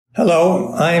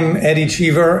Hello, I'm Eddie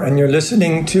Cheever, and you're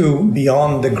listening to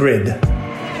Beyond the Grid.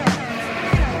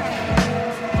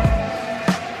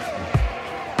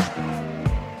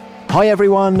 Hi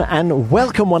everyone, and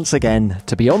welcome once again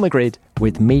to Beyond the Grid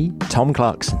with me, Tom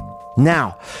Clarkson.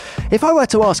 Now, if I were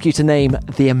to ask you to name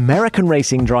the American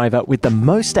racing driver with the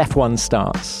most F1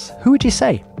 starts, who would you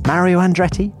say? Mario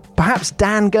Andretti? Perhaps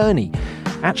Dan Gurney?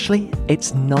 Actually,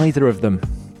 it's neither of them.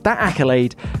 That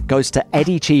accolade goes to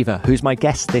Eddie Cheever, who's my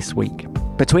guest this week.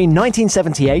 Between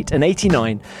 1978 and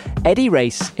 89, Eddie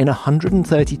raced in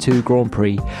 132 Grand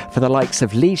Prix for the likes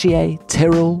of Ligier,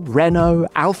 Tyrrell, Renault,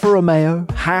 Alfa Romeo,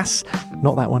 Haas,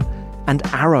 not that one, and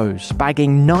Arrows,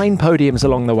 bagging 9 podiums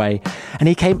along the way, and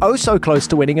he came oh so close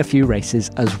to winning a few races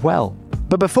as well.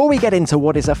 But before we get into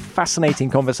what is a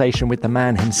fascinating conversation with the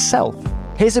man himself,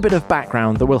 here's a bit of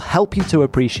background that will help you to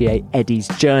appreciate Eddie's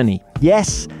journey.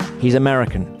 Yes, he's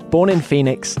American, born in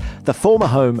Phoenix, the former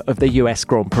home of the US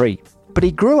Grand Prix. But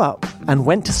he grew up and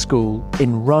went to school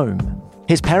in Rome.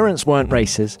 His parents weren't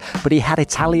racers, but he had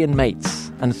Italian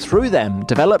mates, and through them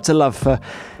developed a love for,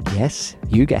 yes,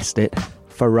 you guessed it,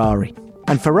 Ferrari.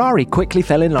 And Ferrari quickly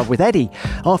fell in love with Eddie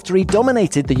after he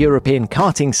dominated the European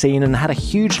karting scene and had a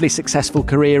hugely successful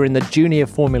career in the junior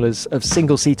formulas of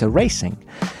single-seater racing.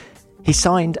 He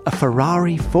signed a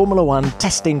Ferrari Formula One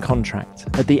testing contract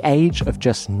at the age of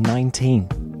just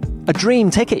 19. A dream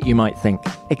ticket, you might think,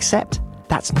 except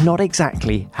that's not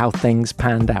exactly how things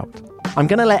panned out. I'm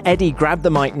going to let Eddie grab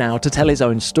the mic now to tell his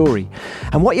own story.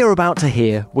 And what you're about to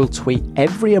hear will tweak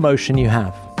every emotion you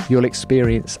have. You'll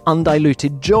experience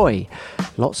undiluted joy,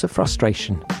 lots of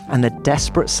frustration, and the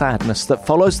desperate sadness that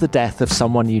follows the death of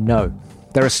someone you know.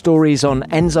 There are stories on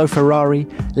Enzo Ferrari,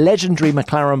 legendary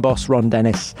McLaren boss Ron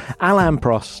Dennis, Alain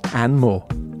Prost, and more.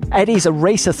 Eddie's a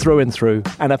racer through and through,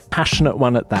 and a passionate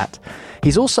one at that.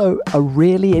 He's also a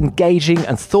really engaging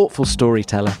and thoughtful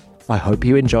storyteller. I hope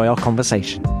you enjoy our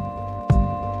conversation.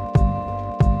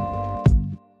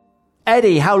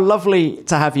 Eddie, how lovely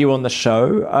to have you on the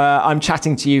show. I'm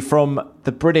chatting to you from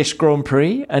the British Grand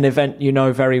Prix, an event you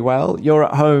know very well. You're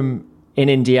at home in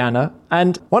Indiana.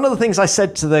 And one of the things I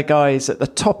said to the guys at the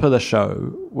top of the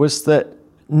show was that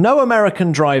no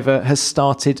American driver has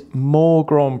started more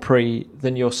Grand Prix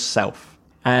than yourself.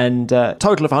 And a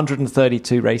total of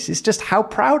 132 races. Just how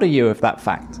proud are you of that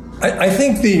fact? I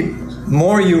think the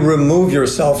more you remove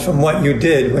yourself from what you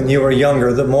did when you were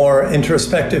younger, the more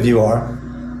introspective you are.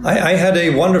 I had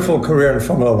a wonderful career in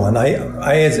Formula One.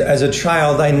 As a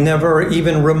child, I never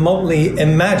even remotely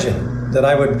imagined that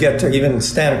I would get to even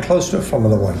stand close to a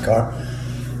Formula One car.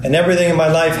 And everything in my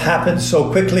life happened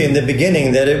so quickly in the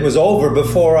beginning that it was over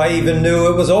before I even knew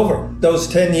it was over. Those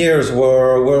 10 years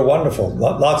were wonderful.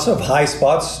 Lots of high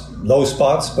spots, low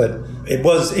spots, but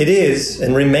it is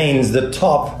and remains the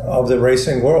top of the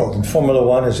racing world. And Formula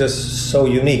One is just so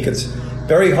unique. It's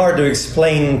very hard to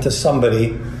explain to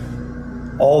somebody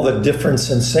all the different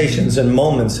sensations and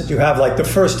moments that you have. Like the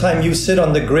first time you sit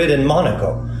on the grid in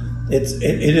Monaco, it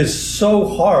is so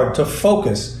hard to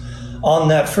focus on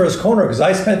that first corner, because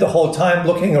I spent the whole time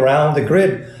looking around the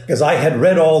grid, because I had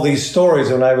read all these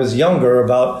stories when I was younger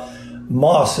about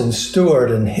Moss and Stewart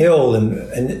and Hill, and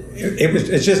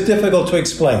it's just difficult to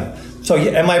explain. So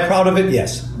am I proud of it?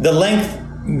 Yes. The length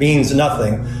means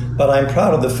nothing, but I'm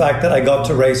proud of the fact that I got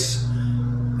to race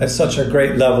at such a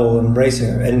great level in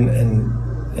racing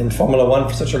in Formula One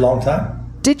for such a long time.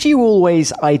 Did you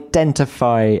always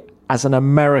identify as an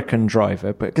American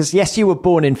driver? Because yes, you were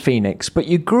born in Phoenix, but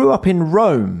you grew up in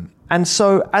Rome. And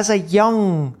so as a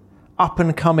young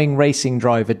up-and-coming racing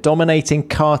driver dominating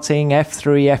karting,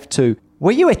 F3, F2,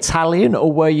 were you Italian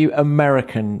or were you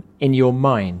American in your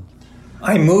mind?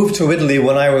 I moved to Italy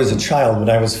when I was a child, when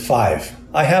I was 5.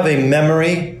 I have a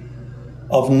memory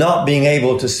of not being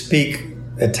able to speak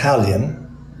Italian.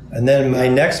 And then my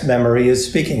next memory is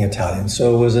speaking Italian.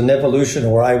 So it was an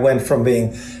evolution where I went from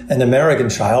being an American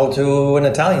child to an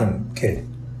Italian kid.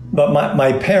 But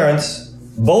my parents,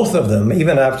 both of them,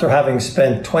 even after having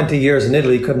spent 20 years in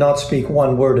Italy, could not speak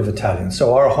one word of Italian.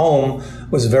 So our home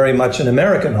was very much an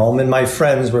American home, and my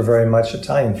friends were very much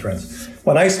Italian friends.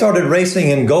 When I started racing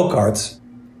in go-karts,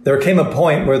 there came a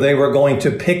point where they were going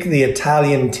to pick the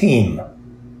Italian team.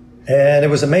 And it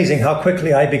was amazing how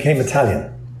quickly I became Italian.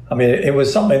 I mean, it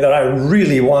was something that I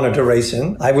really wanted to race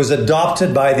in. I was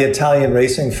adopted by the Italian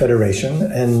Racing Federation,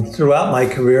 and throughout my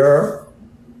career,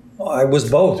 I was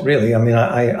both, really. I mean,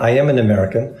 I am an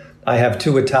American. I have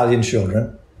 2 Italian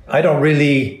children. I don't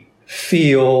really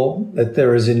feel that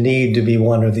there is a need to be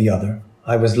one or the other.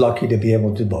 I was lucky to be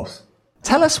able to do both.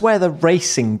 Tell us where the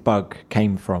racing bug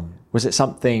came from. Was it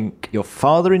something your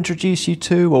father introduced you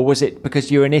to, or was it because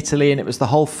you were in Italy and it was the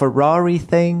whole Ferrari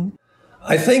thing?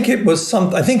 I think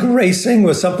racing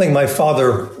was something my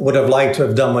father would have liked to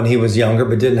have done when he was younger,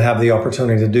 but didn't have the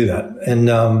opportunity to do that. And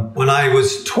when I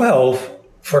was 12,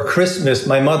 for Christmas,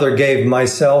 my mother gave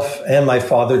myself and my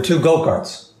father 2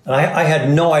 go-karts. And I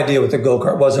had no idea what the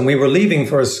go-kart was. And we were leaving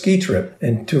for a ski trip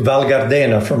to Val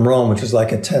Gardena from Rome, which is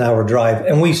like a 10-hour drive.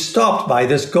 And we stopped by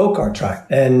this go-kart track.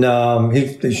 And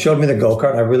they showed me the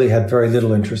go-kart. I really had very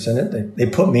little interest in it. They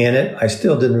put me in it. I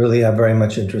still didn't really have very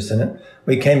much interest in it.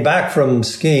 We came back from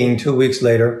skiing 2 weeks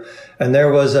later, and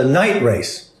there was a night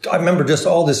race. I remember just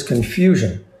all this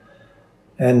confusion.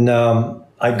 And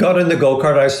I got in the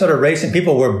go-kart. I started racing.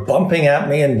 People were bumping at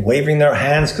me and waving their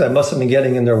hands because I must have been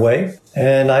getting in their way.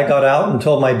 And I got out and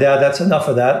told my dad, that's enough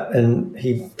of that. And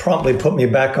he promptly put me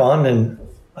back on. And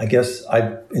I guess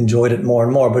I enjoyed it more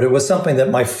and more. But it was something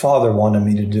that my father wanted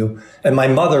me to do. And my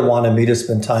mother wanted me to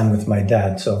spend time with my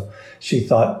dad. So she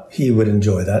thought he would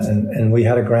enjoy that. And we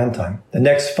had a grand time. The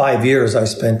next 5 years, I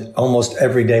spent almost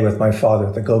every day with my father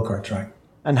at the go-kart track.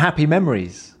 And happy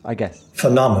memories, I guess.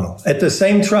 Phenomenal. At the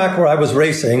same track where I was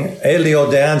racing, Elio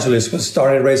De Angelis was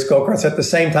starting to race go-karts at the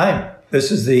same time.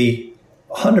 This is the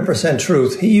 100%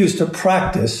 truth. He used to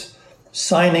practice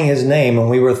signing his name when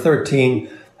we were 13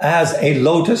 as a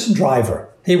Lotus driver.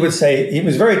 He would say, he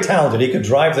was very talented. He could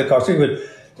drive the car. So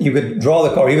you could draw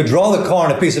the car. He would draw the car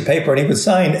on a piece of paper and he would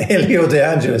sign Elio De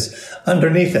Angelis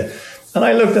underneath it. And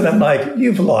I looked at him like,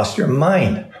 you've lost your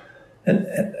mind.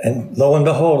 And lo and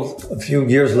behold, a few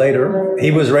years later, he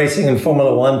was racing in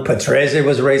Formula One. Patrese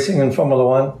was racing in Formula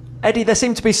One. Eddie, there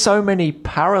seem to be so many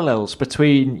parallels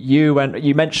between you and,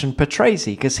 you mentioned Patrese,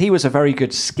 because he was a very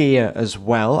good skier as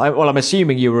well. I'm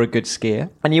assuming you were a good skier,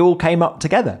 and you all came up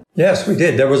together. Yes, we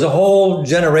did. There was a whole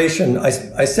generation. I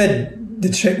said the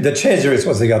Cesaris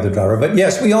was the other driver, but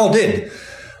yes, we all did.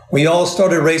 We all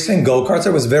started racing go-karts.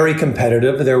 It was very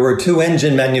competitive. There were 2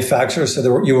 engine manufacturers,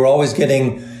 so you were always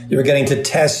getting to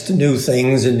test new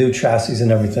things and new chassis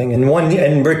and everything.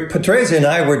 And Rick Patrese and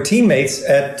I were teammates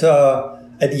at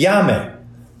Yame,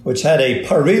 which had a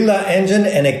Parilla engine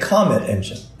and a Comet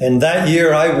engine. And that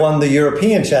year I won the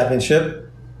European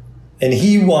Championship and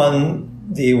he won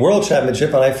the World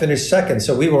Championship and I finished second.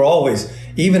 So we were always,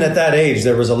 even at that age,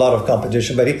 there was a lot of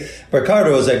competition. But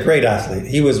Ricardo was a great athlete.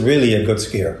 He was really a good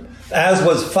skier, as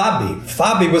was Fabi.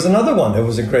 Fabi was another one who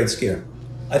was a great skier.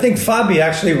 I think Fabi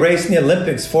actually raced in the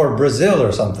Olympics for Brazil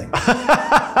or something.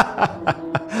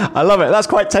 I love it. That's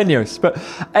quite tenuous. But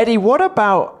Eddie, what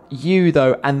about you,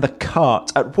 though, and the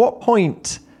kart? At what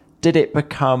point did it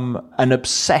become an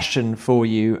obsession for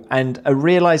you and a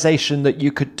realization that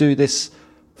you could do this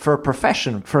for a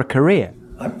profession, for a career?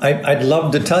 I'd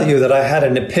love to tell you that I had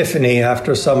an epiphany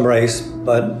after some race,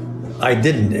 but I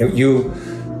didn't.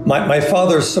 My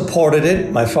father supported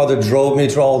it. My father drove me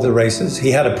to all the races. He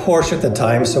had a Porsche at the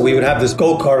time, so we would have this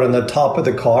go-kart on the top of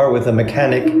the car with a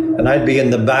mechanic, and I'd be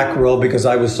in the back row because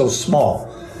I was so small.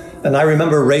 And I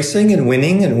remember racing and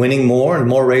winning more and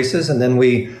more races, and then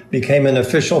we became an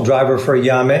official driver for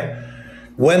Yame.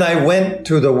 When I went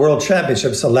to the World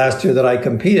Championships the last year that I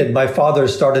competed, my father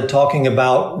started talking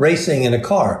about racing in a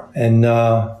car. And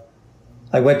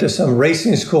I went to some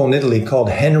racing school in Italy called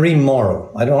Henry Morrow.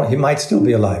 He might still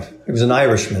be alive. He was an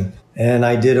Irishman. And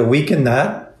I did a week in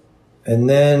that. And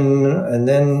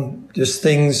then just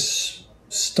things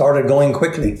started going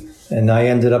quickly. And I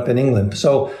ended up in England.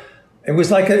 So it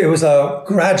was a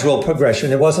gradual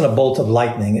progression. It wasn't a bolt of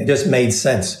lightning. It just made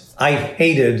sense. I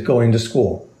hated going to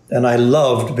school. And I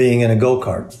loved being in a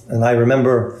go-kart. And I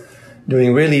remember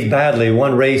doing really badly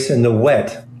one race in the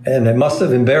wet. And it must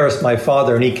have embarrassed my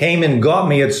father. And he came and got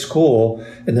me at school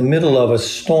in the middle of a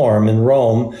storm in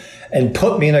Rome and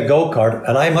put me in a go-kart.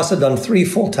 And I must have done 3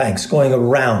 full tanks going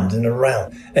around and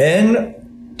around.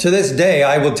 And to this day,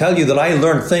 I will tell you that I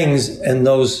learned things in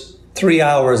those 3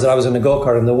 hours that I was in a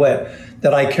go-kart in the wet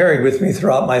that I carried with me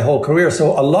throughout my whole career.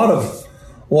 So a lot of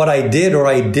what I did or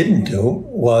I didn't do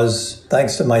was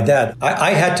thanks to my dad.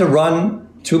 I had to run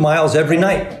 2 miles every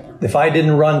night. If I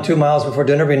didn't run 2 miles before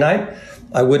dinner every night,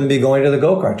 I wouldn't be going to the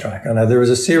go-kart track. And there was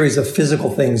a series of physical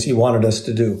things he wanted us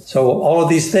to do. So all of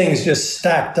these things just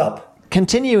stacked up.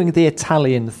 Continuing the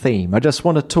Italian theme, I just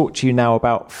want to talk to you now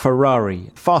about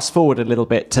Ferrari. Fast forward a little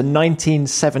bit to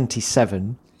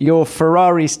 1977. You're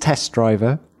Ferrari's test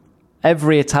driver,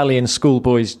 every Italian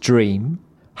schoolboy's dream.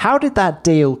 How did that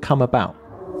deal come about?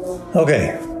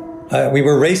 Okay. We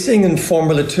were racing in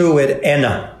Formula 2 at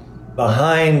Enna,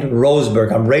 behind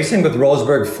Rosberg. I'm racing with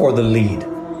Rosberg for the lead.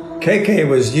 KK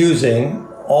was using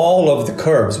all of the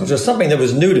curbs, which was something that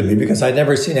was new to me because I'd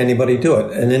never seen anybody do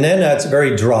it. And then that's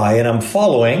very dry, and I'm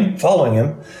following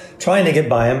him, trying to get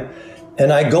by him.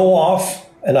 And I go off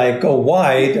and I go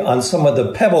wide on some of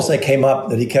the pebbles that came up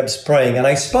that he kept spraying, and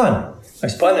I spun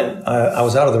and I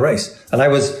was out of the race. And I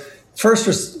was first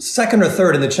or second or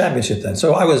third in the championship then.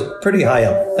 So I was pretty high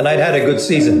up, and I'd had a good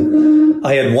season.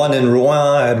 I had won in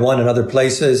Rouen, I had won in other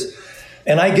places.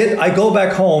 And I go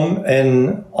back home,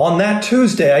 and on that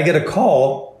Tuesday, I get a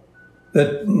call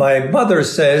that my mother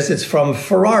says it's from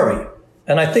Ferrari.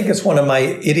 And I think it's one of my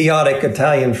idiotic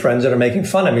Italian friends that are making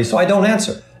fun of me, so I don't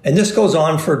answer. And this goes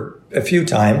on for a few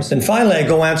times. And finally, I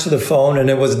go answer the phone, and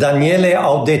it was Daniele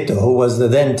Audetto, who was the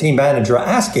then team manager,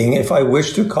 asking if I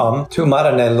wished to come to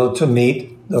Maranello to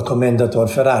meet the Commendator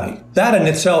Ferrari. That in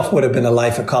itself would have been a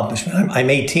life accomplishment. I'm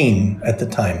 18 at the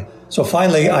time. So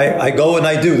finally, I go and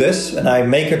I do this, and I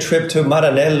make a trip to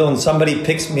Maranello, and somebody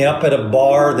picks me up at a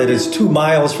bar that is 2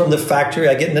 miles from the factory.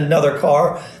 I get in another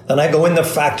car, then I go in the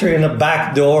factory in the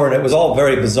back door, and it was all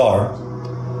very bizarre.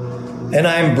 And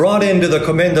I'm brought into the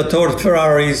Commendator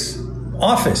Ferrari's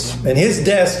office, and his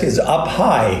desk is up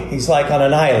high. He's like on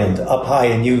an island up high,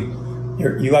 and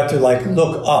you have to like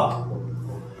look up.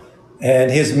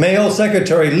 And his male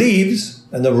secretary leaves,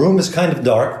 and the room is kind of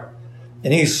dark.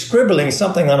 And he's scribbling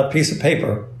something on a piece of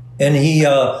paper. And he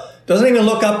doesn't even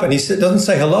look up, and he doesn't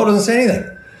say hello, doesn't say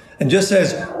anything. And just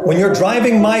says, when you're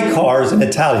driving my cars, in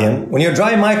Italian, when you're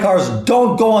driving my cars,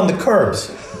 don't go on the curbs.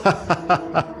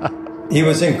 He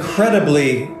was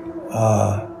incredibly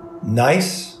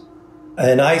nice.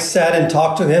 And I sat and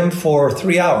talked to him for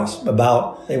 3 hours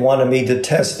about, they wanted me to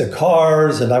test the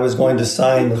cars, and I was going to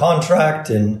sign the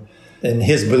contract, and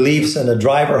his beliefs, and the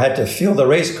driver had to feel the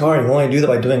race car, and you only do that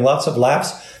by doing lots of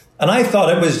laps. And I thought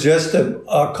it was just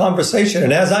a conversation.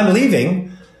 And as I'm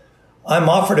leaving, I'm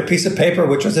offered a piece of paper,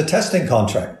 which was a testing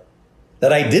contract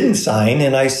that I didn't sign.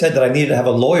 And I said that I needed to have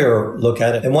a lawyer look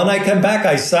at it. And when I came back,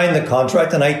 I signed the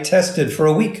contract, and I tested for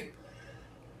a week.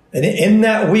 And in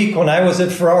that week, when I was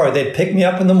at Ferrari, they'd pick me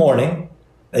up in the morning.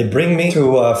 They bring me to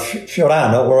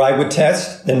Fiorano, where I would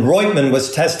test. And Reutemann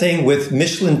was testing with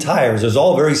Michelin tires. It was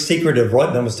all very secretive.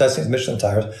 Reutemann was testing with Michelin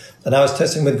tires. And I was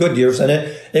testing with Goodyears. And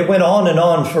it went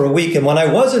on for a week. And when I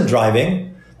wasn't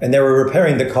driving and they were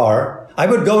repairing the car, I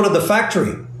would go to the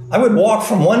factory. I would walk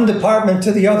from one department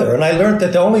to the other. And I learned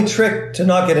that the only trick to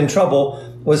not get in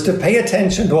trouble was to pay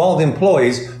attention to all the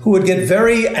employees, who would get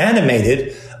very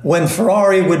animated when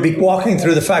Ferrari would be walking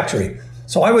through the factory.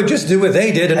 So I would just do what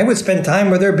they did, and I would spend time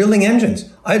where they're building engines.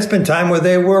 I'd spend time where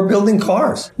they were building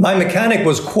cars. My mechanic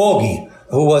was Cuoghi,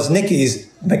 who was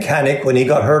Nicky's mechanic when he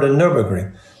got hurt in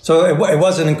Nürburgring. So it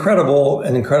was an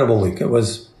incredible week. It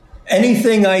was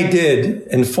anything I did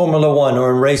in Formula One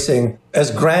or in racing, as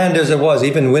grand as it was,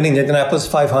 even winning the Indianapolis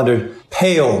 500,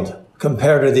 paled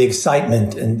compared to the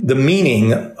excitement and the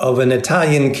meaning of an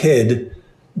Italian kid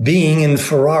being in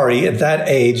Ferrari at that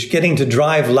age, getting to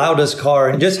drive loudest car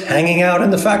and just hanging out in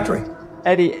the factory.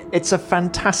 Eddie, it's a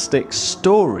fantastic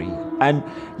story. And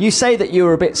you say that you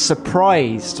were a bit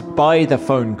surprised by the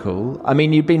phone call. I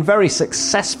mean, you've been very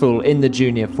successful in the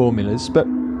junior formulas, but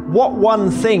what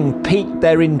one thing piqued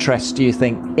their interest, do you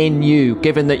think, in you,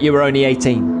 given that you were only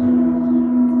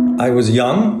 18? I was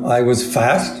young. I was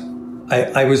fast.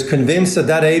 I was convinced at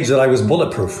that age that I was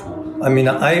bulletproof. I mean,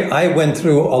 I went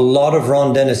through a lot of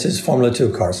Ron Dennis's Formula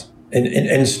 2 cars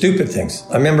and stupid things.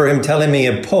 I remember him telling me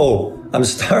at Pau, I'm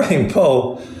starting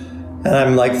Pau, and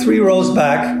I'm like 3 rows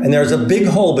back, and there's a big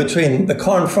hole between the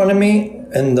car in front of me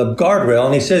and the guardrail,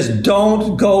 and he says,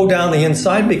 don't go down the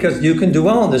inside because you can do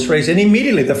well in this race. And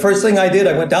immediately, the first thing I did,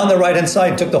 I went down the right-hand side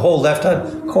and took the whole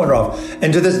left-hand corner off.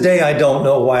 And to this day, I don't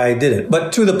know why I did it.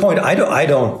 But to the point,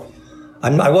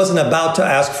 I wasn't about to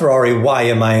ask Ferrari, why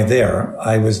am I there?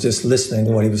 I was just listening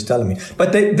to what he was telling me.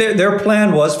 But their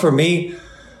plan was for me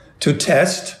to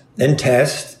test and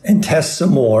test and test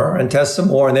some more and test some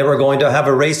more. And they were going to have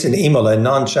a race in Imola, a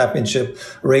non-championship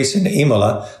race in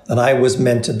Imola. And I was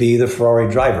meant to be the Ferrari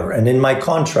driver. And in my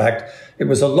contract, it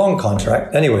was a long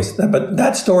contract. Anyways, but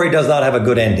that story does not have a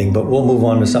good ending, but we'll move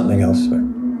on to something else.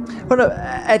 Well, no,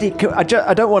 Eddie, I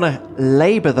don't want to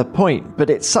labour the point, but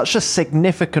it's such a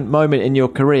significant moment in your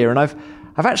career. And I've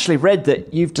actually read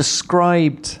that you've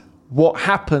described what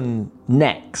happened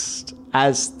next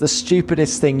as the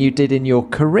stupidest thing you did in your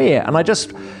career. And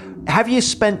have you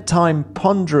spent time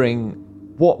pondering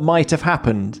what might have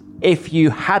happened if you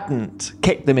hadn't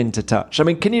kicked them into touch? I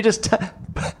mean, can you just,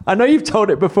 I know you've told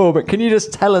it before, but can you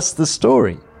just tell us the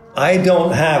story? I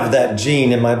don't have that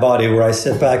gene in my body where I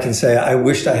sit back and say, I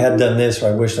wished I had done this or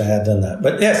I wished I had done that.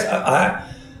 But yes,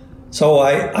 so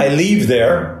I leave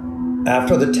there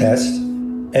after the test,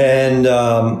 And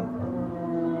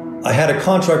I had a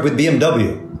contract with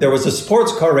BMW. There was a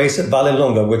sports car race at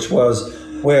Vallelunga, which was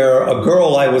where a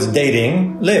girl I was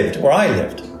dating lived, where I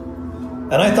lived.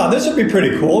 And I thought this would be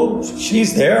pretty cool.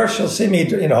 She's there. She'll see me,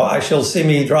 she'll see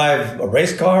me drive a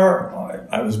race car.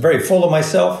 I was very full of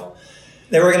myself.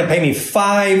 They were going to pay me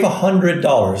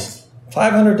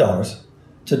 $500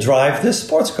 to drive this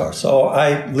sports car. So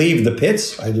I leave the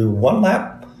pits. I do 1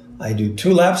 lap. I do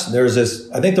 2 laps. There's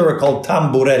this, I think they were called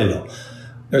Tamburello.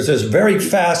 There's this very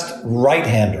fast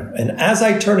right-hander. And as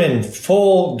I turn in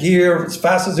full gear, as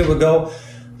fast as it would go,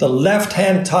 the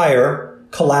left-hand tire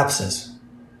collapses.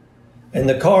 And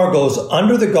the car goes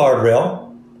under the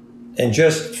guardrail and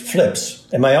just flips.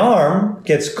 And my arm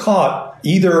gets caught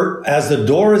either as the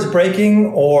door is braking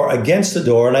or against the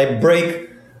door, and I break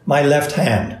my left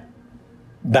hand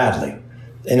badly.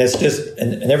 And it's just,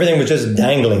 and everything was just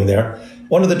dangling there.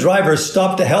 One of the drivers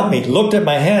stopped to help me, looked at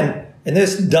my hand, and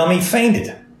this dummy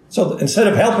fainted. So instead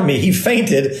of helping me, he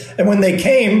fainted. And when they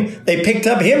came, they picked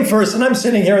up him first, and I'm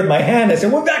sitting here with my hand. I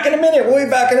said, we'll be back in a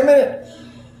minute.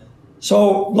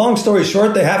 So long story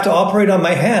short, they have to operate on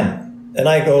my hand. And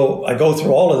I go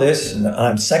through all of this, and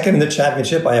I'm second in the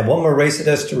championship. I have 1 more race at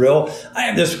Estoril. I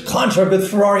have this contract with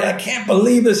Ferrari. I can't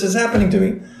believe this is happening to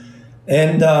me.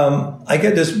 And I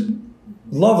get this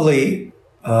lovely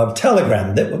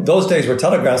telegram. Those days were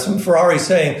telegrams from Ferrari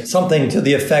saying something to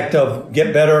the effect of,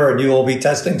 get better and you will be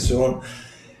testing soon.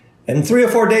 And 3 or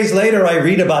 4 days later, I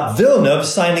read about Villeneuve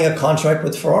signing a contract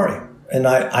with Ferrari. And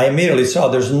I immediately saw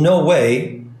there's no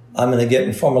way I'm going to get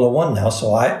in Formula One now,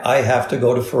 so I have to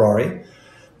go to Ferrari.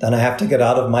 Then I have to get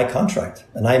out of my contract.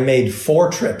 And I made 4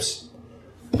 trips.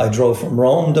 I drove from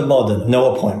Rome to Modena,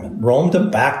 no appointment.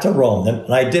 Back to Rome.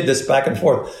 And I did this back and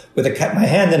forth with my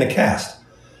hand in a cast.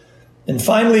 And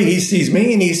finally he sees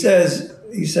me and he says,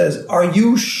 are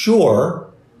you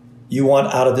sure you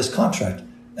want out of this contract?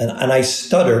 And I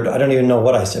stuttered. I don't even know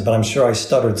what I said, but I'm sure I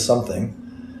stuttered something.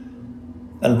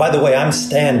 And by the way, I'm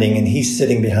standing and he's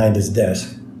sitting behind his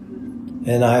desk.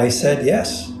 And I said,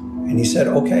 yes. And he said,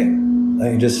 okay.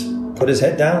 And he just put his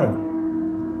head down.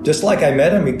 And just like I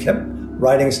met him, he kept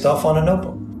writing stuff on a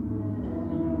notebook.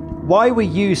 Why were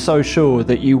you so sure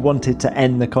that you wanted to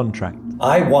end the contract?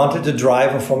 I wanted to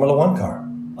drive a Formula One car.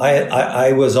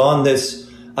 I was on this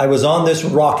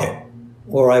rocket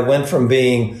where I went from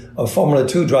being a Formula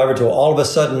 2 driver to all of a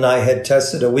sudden I had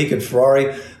tested a week at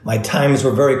Ferrari. My times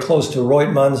were very close to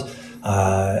Reutemann's.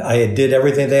 I did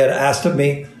everything they had asked of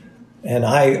me. And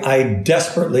I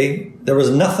desperately, there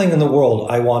was nothing in the world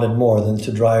I wanted more than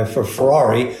to drive for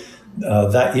Ferrari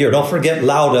that year. Don't forget,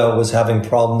 Lauda was having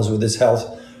problems with his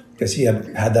health because he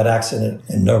had that accident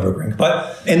in Nürburgring.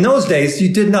 But in those days,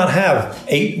 you did not have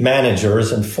 8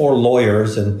 managers and 4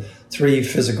 lawyers and 3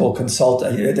 physical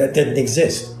consultants. That didn't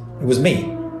exist. It was me.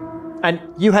 And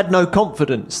you had no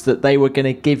confidence that they were going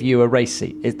to give you a race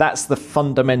seat. That's the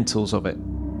fundamentals of it.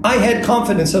 I had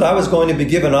confidence that I was going to be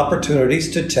given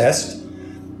opportunities to test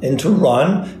and to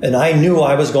run, and I knew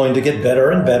I was going to get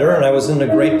better and better, and I was in a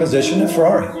great position at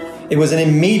Ferrari. It was an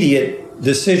immediate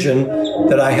decision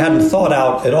that I hadn't thought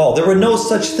out at all. There were no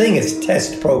such thing as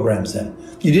test programs then.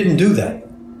 You didn't do that.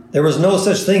 There was no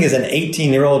such thing as an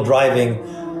 18-year-old driving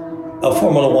a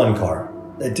Formula One car.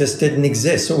 It just didn't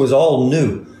exist. So it was all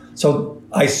new. So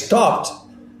I stopped.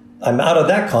 I'm out of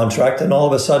that contract, and all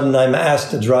of a sudden I'm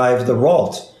asked to drive the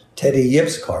Ralt, Teddy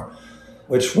Yip's car,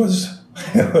 which was,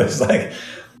 it was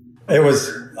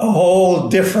a whole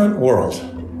different world.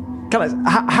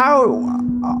 How,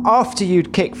 after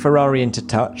you'd kicked Ferrari into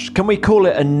touch, can we call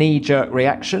it a knee-jerk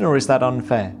reaction, or is that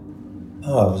unfair?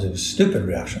 Oh, it was a stupid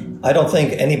reaction. I don't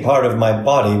think any part of my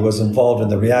body was involved in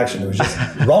the reaction. It was just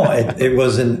wrong. It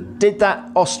wasn't. Did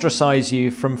that ostracize you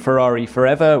from Ferrari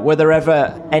forever? Were there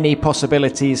ever any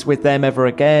possibilities with them ever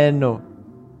again? Or?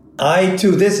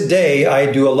 To this day,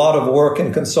 I do a lot of work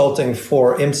in consulting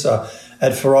for IMSA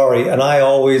at Ferrari, and I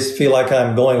always feel like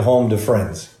I'm going home to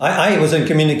friends. I was in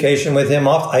communication with him.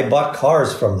 I bought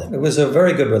cars from them. It was a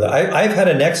very good relationship. I've had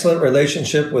an excellent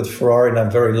relationship with Ferrari, and I'm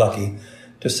very lucky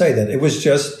to say that. It was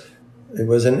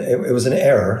an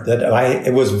error that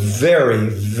it was very,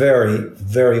 very,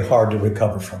 very hard to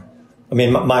recover from. I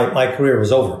mean, my career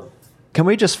was over. Can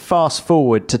we just fast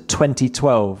forward to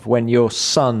 2012 when your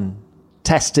son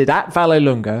tested at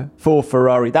Vallelunga for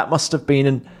Ferrari? That must have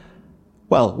been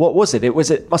what was it? It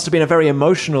must have been a very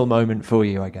emotional moment for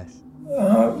you, I guess.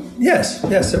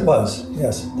 Yes, it was.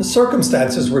 Yes, the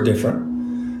circumstances were different.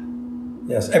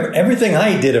 Yes, everything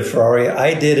I did at Ferrari,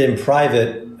 I did in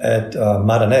private at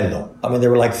Maranello. I mean, there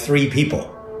were like 3 people.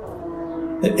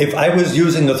 If I was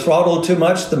using the throttle too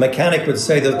much, the mechanic would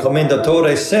say the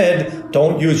commendatore said,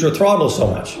 don't use your throttle so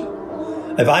much.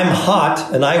 If I'm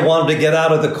hot and I wanted to get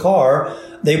out of the car,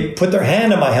 they put their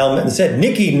hand on my helmet and said,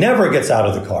 Nicky never gets out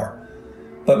of the car.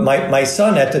 But my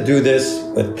son had to do this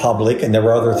with public, and there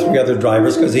were three other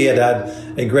drivers because he had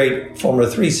a great Formula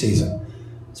 3 season.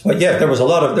 So, yeah, there was a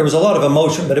lot of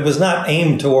emotion, but it was not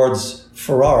aimed towards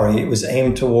Ferrari. It was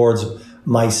aimed towards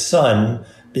my son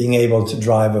being able to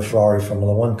drive a Ferrari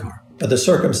Formula 1 car. But the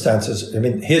circumstances, I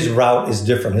mean, his route is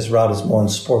different. His route is more in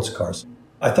sports cars.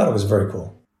 I thought it was very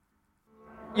cool.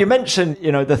 You mentioned,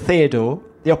 the Theodore,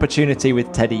 the opportunity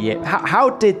with Teddy Yip. How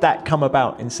did that come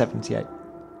about in 78?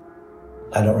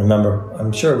 I don't remember.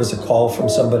 I'm sure it was a call from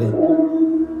somebody,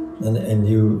 and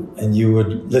you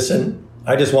would listen.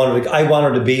 I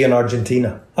wanted to be in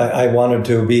Argentina. I wanted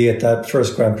to be at that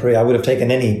first Grand Prix. I would have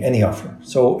taken any offer.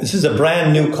 So this is a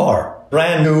brand new car,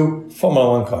 brand new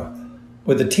Formula 1 car,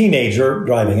 with a teenager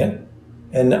driving it.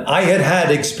 And I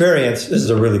had experience. This is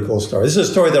a really cool story. This is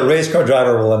a story that a race car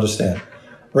driver will understand,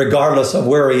 regardless of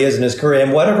where he is in his career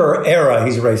and whatever era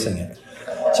he's racing in.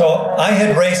 So I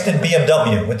had raced in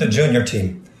BMW with the junior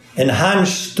team, and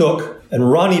Hans Stuck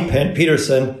and Ronnie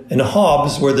Peterson and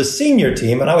Hobbs were the senior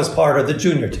team, and I was part of the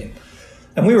junior team.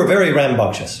 And we were very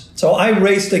rambunctious. So I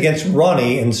raced against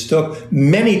Ronnie and Stuck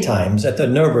many times at the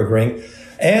Nürburgring,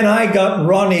 and I got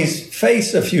Ronnie's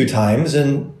face a few times,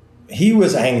 and he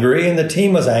was angry and the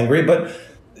team was angry, but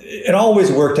it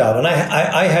always worked out. And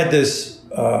I had this,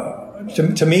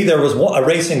 to me, there was a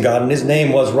racing god, and his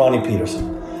name was Ronnie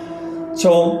Peterson.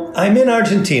 So I'm in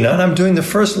Argentina and I'm doing the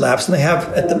first laps, and they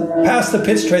have past the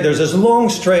pit straight, there's this long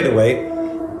straightaway,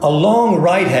 a long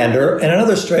right-hander and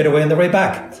another straightaway on the way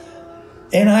back.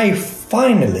 And I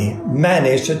finally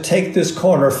managed to take this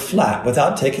corner flat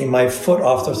without taking my foot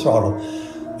off the throttle.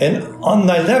 And on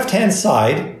my left-hand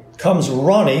side comes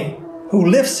Ronnie, who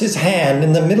lifts his hand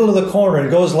in the middle of the corner and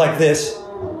goes like this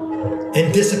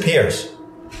and disappears.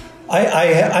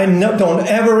 I don't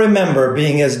ever remember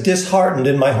being as disheartened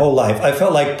in my whole life. I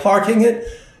felt like parking it,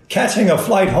 catching a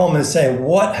flight home and saying,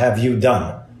 what have you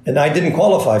done? And I didn't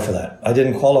qualify for that. We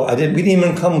didn't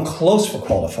even come close for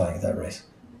qualifying that race.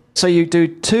 So you do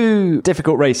two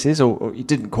difficult races, or you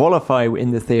didn't qualify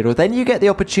in the Theodore. Then you get the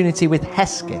opportunity with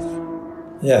Hesketh.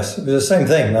 Yes, it was the same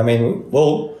thing. I mean,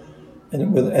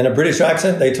 in a British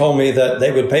accent, they told me that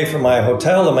they would pay for my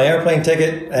hotel and my airplane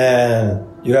ticket, and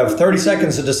you have 30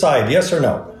 seconds to decide, yes or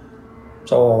no.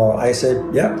 So I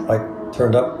said, yeah. I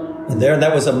turned up in there, and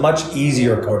that was a much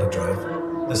easier car to drive.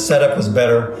 The setup was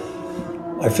better.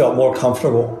 I felt more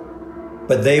comfortable.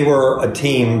 But they were a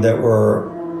team that were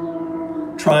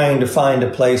trying to find a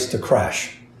place to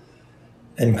crash,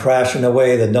 and crash in a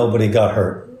way that nobody got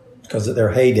hurt, because their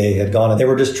heyday had gone, and they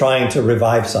were just trying to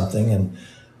revive something. And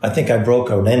I think I broke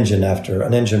an engine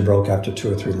broke after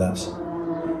 2 or 3 laps.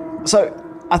 So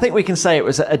I think we can say it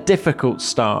was a difficult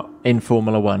start in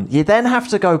Formula 1. You then have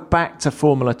to go back to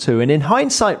Formula 2. And in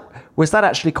hindsight, was that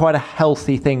actually quite a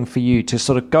healthy thing for you to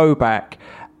sort of go back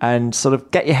and sort of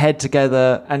get your head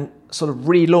together and sort of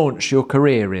relaunch your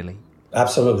career, really?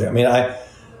 Absolutely. I mean,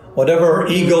 whatever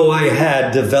ego I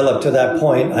had developed to that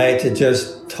point, I had to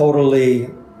just totally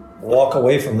walk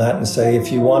away from that and say,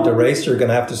 if you want to race, you're going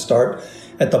to have to start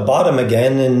at the bottom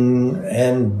again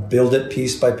and build it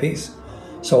piece by piece.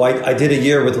 So I did a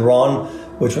year with Ron,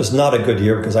 which was not a good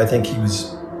year because I think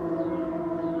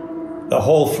the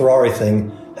whole Ferrari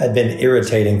thing had been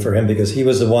irritating for him because he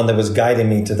was the one that was guiding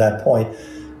me to that point.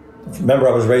 Remember,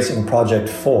 I was racing Project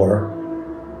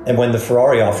 4, and when the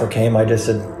Ferrari offer came, I just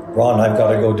said, Ron, I've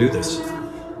got to go do this.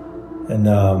 And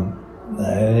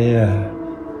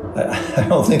I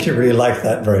don't think he really liked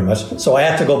that very much. So I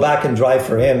had to go back and drive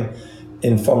for him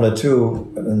in Formula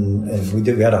 2, and we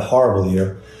had a horrible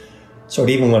year. So it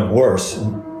even went worse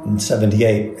in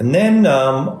 78. And then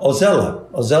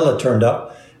Ozella turned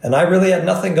up, and I really had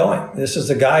nothing going. This is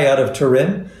a guy out of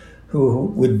Turin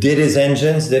who did his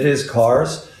engines, did his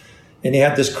cars, and he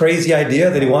had this crazy idea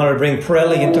that he wanted to bring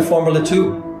Pirelli into Formula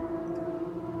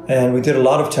 2. And we did a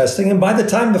lot of testing, and by the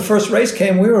time the first race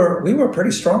came, we were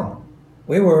pretty strong.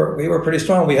 We were pretty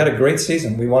strong. We had a great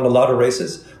season. We won a lot of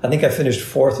races. I think I finished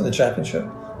 4th in the championship.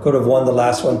 Could have won the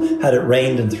last one had it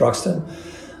rained in Thruxton.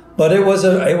 But I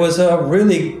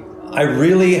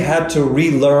really had to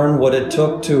relearn what it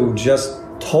took to just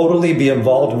totally be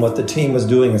involved in what the team was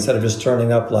doing instead of just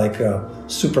turning up like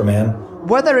Superman.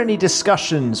 Were there any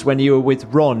discussions when you were with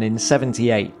Ron in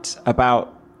 78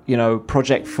 about,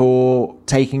 Project 4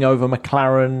 taking over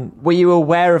McLaren? Were you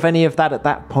aware of any of that at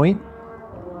that point?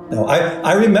 No,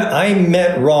 I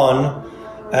met Ron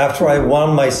after I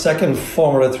won my second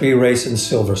Formula 3 race in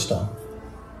Silverstone.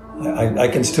 I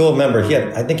can still remember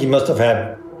I think he must have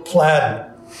had plaid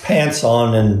pants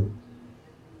on and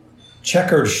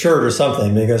checkered shirt or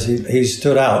something, because he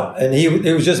stood out, and he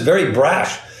was just very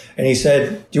brash. And he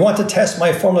said, "Do you want to test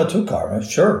my Formula 2 car?" I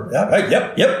said, "Sure.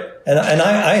 Yeah, yep. And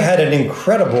I had an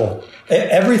incredible,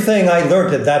 everything I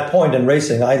learned at that point in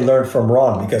racing, I learned from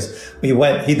Ron, because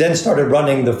he then started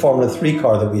running the Formula 3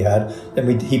 car that we had.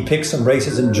 Then he picked some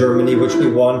races in Germany, which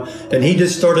we won. And he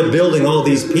just started building all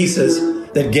these pieces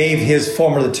that gave his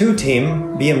Formula 2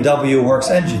 team, BMW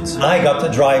Works engines. And I got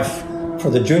to drive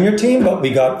for the junior team, but we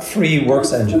got free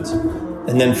Works engines.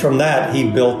 And then from that,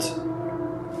 he built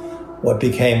what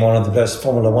became one of the best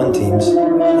Formula 1 teams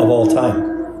of all time.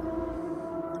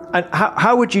 And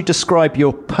how would you describe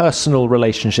your personal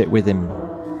relationship with him?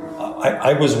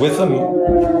 I was with him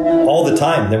all the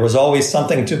time. There was always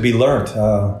something to be learned.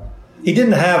 He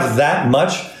didn't have that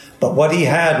much, but what he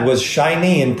had was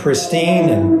shiny and pristine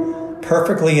and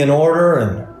perfectly in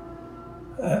order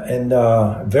and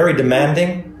very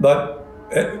demanding. But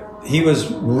he was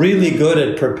really good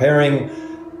at preparing.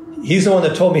 He's the one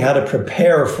that told me how to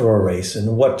prepare for a race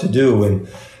and what to do. And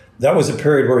that was a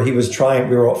period where we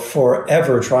were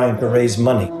forever trying to raise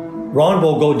money. Ron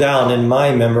will go down in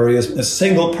my memory as a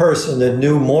single person that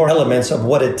knew more elements of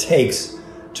what it takes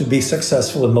to be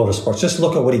successful in motorsports. Just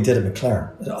look at what he did at McLaren.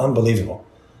 It's unbelievable.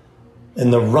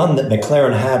 And the run that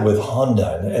McLaren had with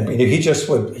Honda, I mean,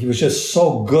 he was just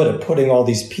so good at putting all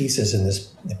these pieces and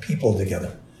the people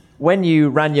together. When you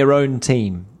ran your own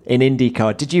team in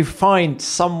IndyCar, did you find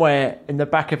somewhere in the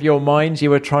back of your mind you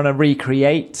were trying to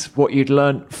recreate what you'd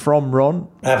learned from Ron?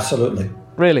 Absolutely.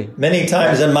 Really? Many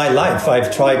times in my life,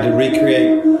 I've tried to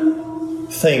recreate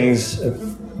things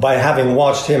by having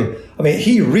watched him. I mean,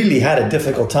 he really had a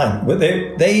difficult time.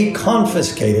 They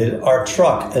confiscated our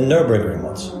truck in Nürburgring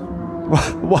once.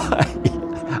 Why?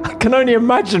 I can only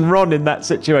imagine Ron in that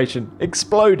situation,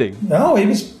 exploding. No, he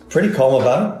was pretty calm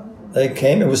about it. They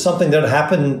came. It was something that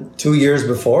happened 2 years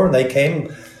before, and they came,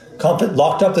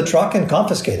 locked up the truck and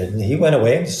confiscated. And he went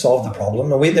away and solved the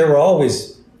problem. And there were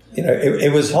always,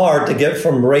 it was hard to get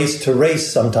from race to race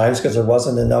sometimes because there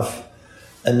wasn't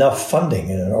enough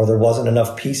funding, or there wasn't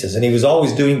enough pieces. And he was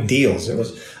always doing deals. It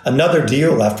was another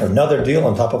deal after another deal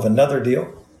on top of another deal.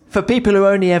 For people who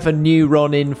only ever knew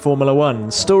Ron in Formula One,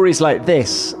 stories like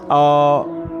this are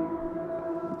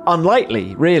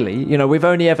unlikely, really. We've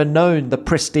only ever known the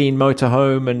pristine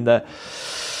motorhome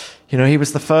and he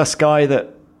was the first guy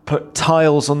that put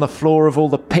tiles on the floor of all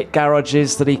the pit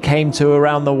garages that he came to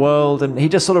around the world, and he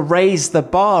just sort of raised the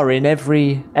bar in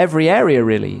every area,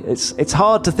 really. It's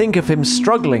hard to think of him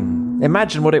struggling.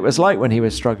 Imagine what it was like when he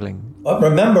was struggling. But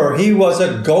remember, he was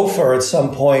a gopher at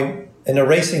some point in a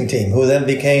racing team who then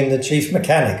became the chief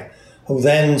mechanic, who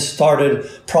then started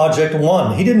Project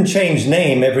One. He didn't change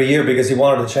name every year because he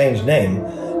wanted to change name,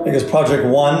 because Project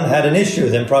One had an issue,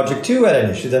 then Project Two had an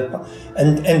issue.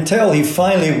 And until he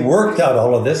finally worked out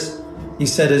all of this, he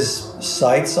set his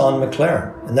sights on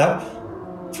McLaren. And that,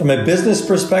 from a business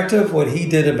perspective, what he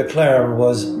did at McLaren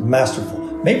was masterful.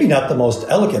 Maybe not the most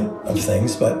elegant of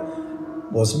things, but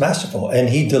was masterful. And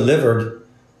he delivered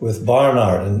with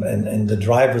Barnard and the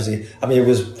drivers. It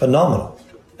was phenomenal.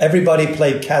 Everybody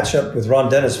played catch-up with Ron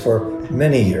Dennis for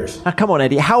many years. Now, come on,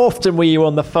 Eddie. How often were you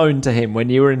on the phone to him when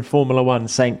you were in Formula One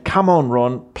saying, "Come on,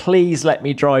 Ron, please let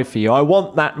me drive for you. I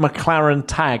want that McLaren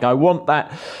tag. I want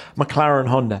that McLaren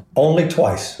Honda"? Only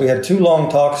twice. We had 2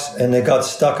 long talks, and they got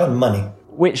stuck on money.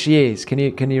 Which years? Can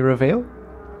you reveal?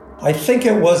 I think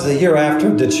it was the year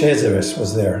after De Cesaris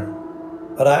was there.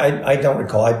 But I don't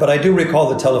recall. But I do recall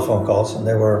the telephone calls, and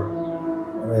they were...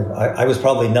 I was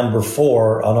probably number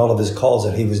 4 on all of his calls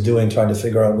that he was doing, trying to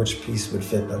figure out which piece would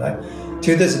fit. But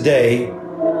to this day,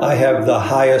 I have the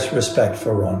highest respect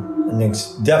for Ron. And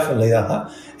it's definitely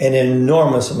an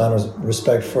enormous amount of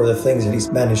respect for the things that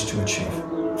he's managed to achieve.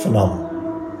 Phenomenal.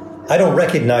 I don't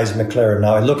recognize McLaren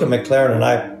now. I look at McLaren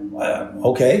and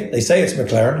okay, they say it's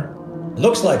McLaren. It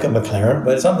looks like a McLaren,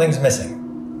 but something's missing.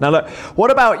 Now look,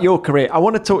 what about your career? I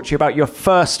want to talk to you about your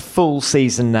first full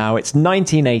season now. It's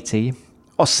 1980.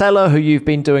 Osella, who you've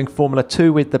been doing Formula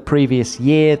 2 with the previous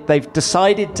year, they've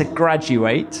decided to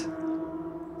graduate.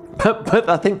 But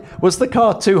I think, was the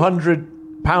car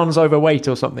 200 pounds overweight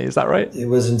or something? Is that right? It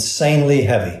was insanely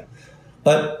heavy.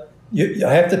 But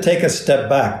I have to take a step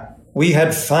back. We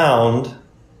had found,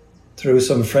 through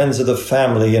some friends of the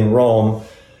family in Rome,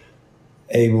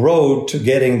 a road to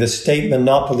getting the state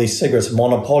monopoly cigarettes,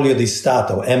 Monopolio di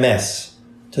Stato, MS,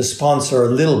 to sponsor a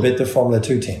little bit the Formula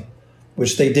 2 team,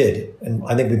 which they did. And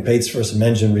I think we paid for some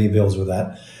engine rebuilds with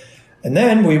that. And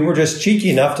then we were just cheeky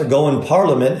enough to go in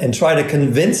Parliament and try to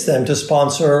convince them to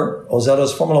sponsor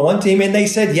Ozello's Formula One team, and they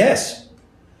said yes.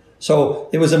 So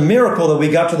it was a miracle that we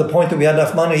got to the point that we had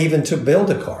enough money even to build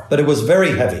a car, but it was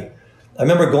very heavy. I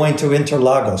remember going to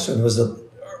Interlagos, and it was the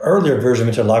earlier version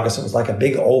of Interlagos. It was like a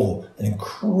big oval and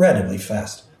incredibly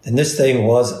fast. And this thing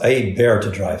was a bear to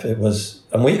drive. It was,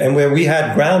 and we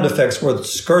had ground effects with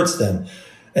skirts then.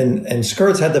 And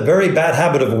skirts had the very bad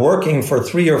habit of working for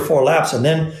 3 or 4 laps and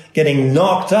then getting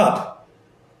knocked up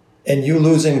and you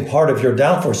losing part of your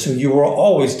downforce. So you were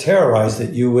always terrorized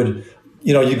that you would,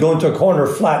 you go into a corner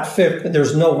flat fifth, and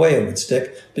there's no way it would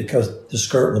stick because the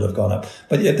skirt would have gone up.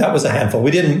 But that was a handful.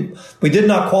 We did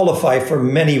not qualify for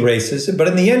many races, but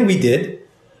in the end we did.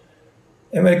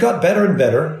 And when it got better and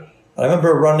better, I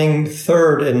remember running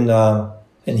third in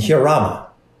Hirama.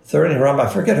 I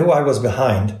forget who I was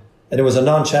behind. And it was a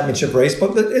non-championship race,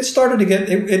 but it started to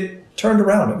it turned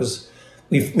around. It was,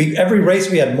 every race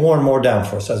we had more and more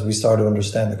downforce as we started to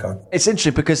understand the car. It's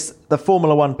interesting because the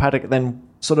Formula One paddock then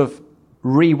sort of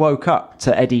re-woke up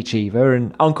to Eddie Cheever,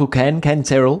 and Uncle Ken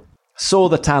Tyrrell, saw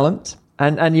the talent,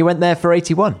 and you went there for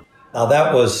 81. Now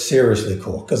that was seriously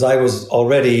cool because I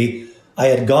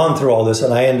had gone through all this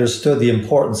and I understood the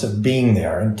importance of being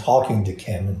there and talking to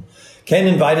Ken. And Ken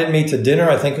invited me to dinner,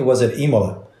 I think it was at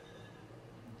Imola.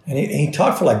 And he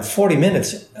talked for like 40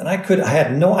 minutes, and I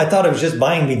thought it was just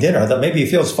buying me dinner. I thought maybe he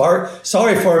feels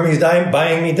sorry for me, he's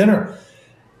buying me dinner.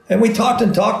 And we talked,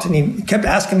 and he kept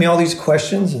asking me all these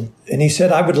questions, and he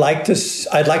said, I'd like to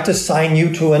sign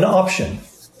you to an option.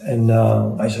 And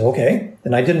I said, okay.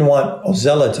 And I didn't want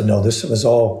Ozella to know this. It was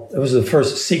the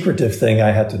first secretive thing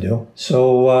I had to do.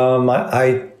 So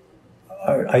I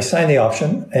signed the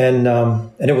option, and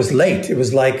it was late. It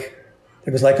was like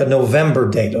a November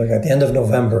date, like at the end of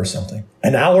November or something.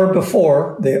 An hour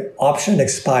before the option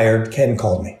expired, Ken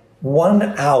called me. 1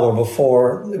 hour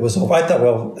before it was over. I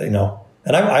thought,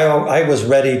 and I was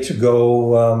ready to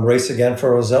go race again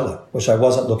for Ozella, which I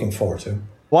wasn't looking forward to.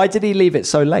 Why did he leave it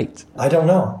so late? I don't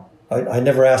know. I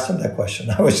never asked him that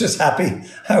question. I was just happy.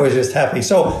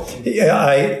 So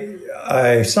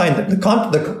I signed it.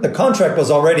 The contract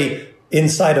was already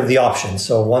inside of the option.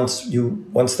 So once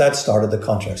that started, the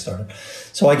contract started.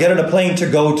 So I get on a plane to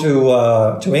go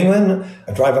to England.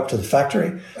 I drive up to the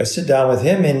factory. I sit down with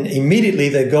him, and immediately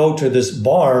they go to this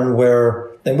barn where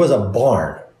it was a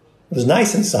barn. It was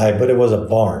nice inside, but it was a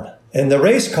barn. And the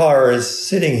race car is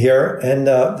sitting here, and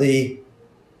they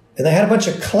had a bunch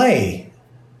of clay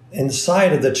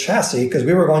inside of the chassis because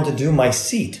we were going to do my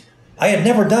seat. I had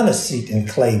never done a seat in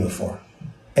clay before.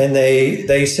 And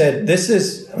they said,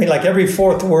 like every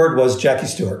fourth word was Jackie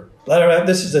Stewart.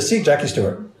 This is the seat, Jackie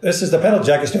Stewart. This is the pedal,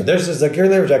 Jackie Stewart. This is the gear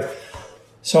lever, Jackie.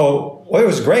 So, it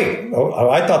was great.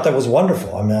 I thought that was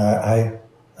wonderful. I mean,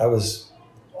 I was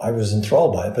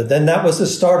enthralled by it. But then that was the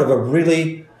start of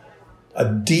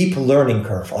a deep learning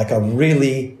curve, like a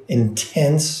really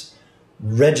intense,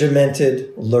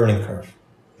 regimented learning curve.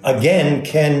 Again,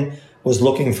 Ken was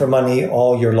looking for money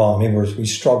all year long. I mean, we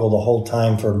struggled the whole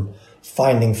time for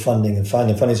finding funding.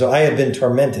 So I had been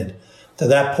tormented to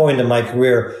that point in my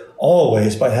career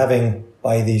always by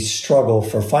the struggle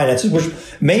for finances, which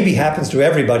maybe happens to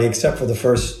everybody except for the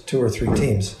first 2 or 3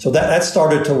 teams. So that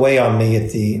started to weigh on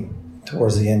me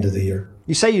towards the end of the year.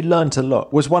 You say you learned a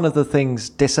lot. Was one of the things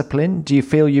discipline? Do you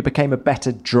feel you became a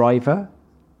better driver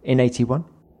in 81?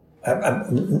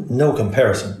 No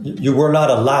comparison. You were not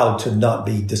allowed to not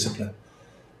be disciplined.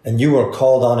 And you were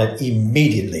called on it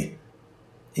immediately.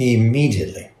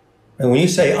 And when you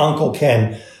say Uncle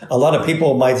Ken, a lot of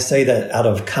people might say that out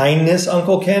of kindness,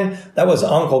 Uncle Ken. That was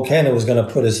Uncle Ken who was going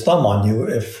to put his thumb on you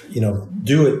if,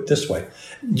 do it this way.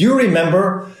 Do you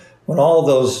remember when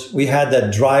we had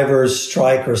that driver's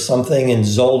strike or something in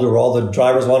Zolder where all the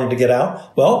drivers wanted to get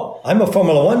out? Well, I'm a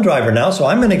Formula One driver now, so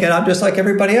I'm going to get out just like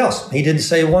everybody else. He didn't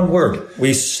say one word.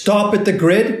 We stop at the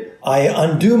grid. I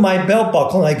undo my belt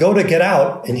buckle and I go to get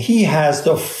out, and he has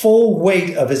the full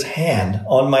weight of his hand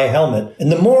on my helmet.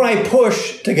 And the more I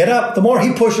push to get up, the more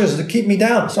he pushes to keep me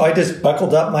down. So I just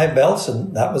buckled up my belts,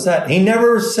 and that was that. He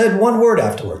never said one word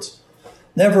afterwards.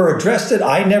 Never addressed it.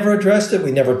 I never addressed it.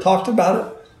 We never talked about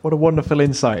it. What a wonderful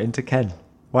insight into Ken.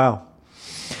 Wow.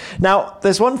 Now,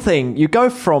 there's one thing. You go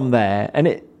from there, and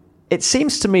it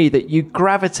seems to me that you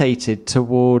gravitated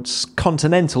towards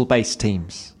continental-based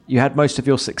teams. You had most of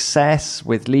your success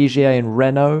with Ligier and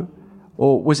Renault,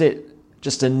 or was it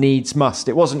just a needs must?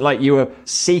 It wasn't like you were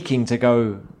seeking to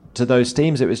go to those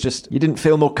teams. It was just you didn't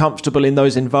feel more comfortable in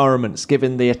those environments,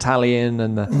 given the Italian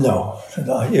and the... No.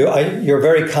 You're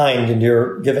very kind, and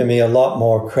you're giving me a lot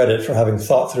more credit for having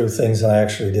thought through things than I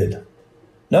actually did.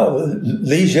 No,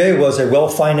 Ligier was a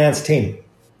well-financed team.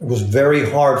 It was very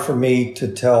hard for me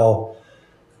to tell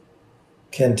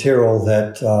Ken Tyrrell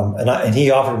that, and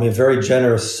he offered me a very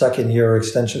generous second-year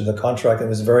extension of the contract. It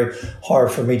was very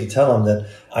hard for me to tell him that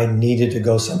I needed to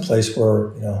go someplace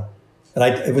where,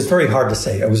 it was very hard to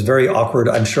say. It was very awkward.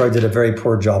 I'm sure I did a very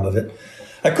poor job of it.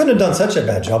 I couldn't have done such a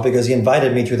bad job because he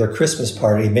invited me to their Christmas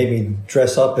party, made me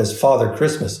dress up as Father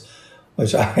Christmas,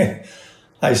 which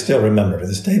I still remember to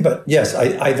this day. But yes,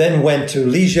 I then went to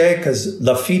Ligier because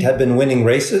Lafitte had been winning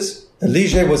races. The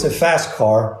Ligier was a fast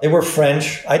car. They were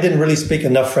French. I didn't really speak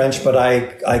enough French, but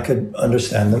I could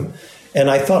understand them. And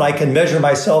I thought I can measure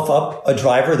myself up a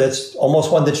driver that's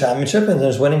almost won the championship and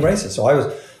is winning races.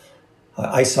 So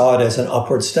I saw it as an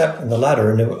upward step in the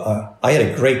ladder. And I had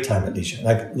a great time at Ligier.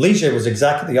 Ligier was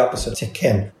exactly the opposite to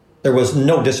Ken. There was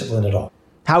no discipline at all.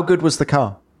 How good was the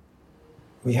car?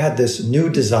 We had this new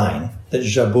design that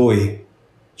Jabouille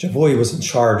was in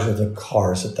charge of the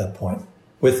cars at that point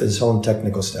with his own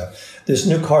technical staff. This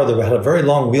new car that had a very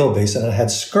long wheelbase and it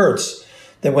had skirts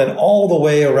that went all the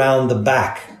way around the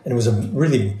back. And it was a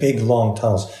really big, long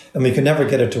tunnels. And we could never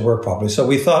get it to work properly. So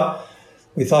we thought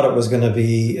it was going to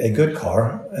be a good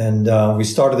car. And we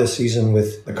started the season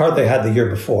with the car they had the year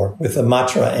before with a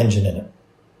Matra engine in it.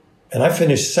 And I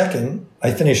finished second.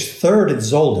 I finished third at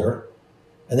Zolder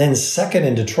and then second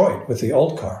in Detroit with the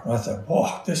old car. And I thought,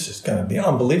 oh, this is going to be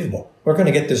unbelievable. We're going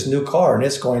to get this new car and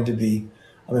it's going to be,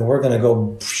 we're going to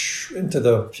go into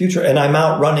the future. And I'm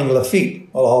out running Lafitte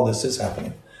while all this is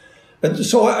happening. But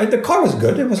so the car was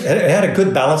good. It had a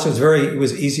good balance. It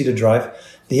was easy to drive.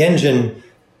 The engine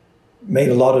made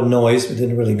a lot of noise, but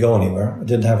didn't really go anywhere. It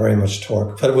didn't have very much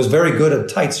torque. But it was very good at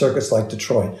tight circuits like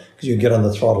Detroit because you get on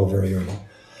the throttle very early.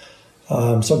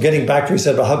 So getting back to, he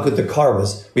said about how good the car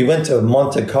was. We went to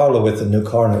Monte Carlo with the new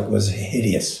car and it was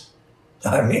hideous.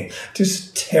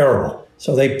 Just terrible.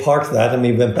 So they parked that and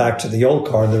we went back to the old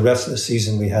car. And the rest of the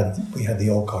season we had the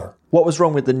old car. What was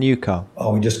wrong with the new car?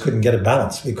 Oh, we just couldn't get it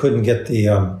balanced. We couldn't get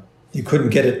you couldn't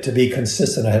get it to be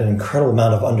consistent. I had an incredible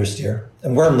amount of understeer.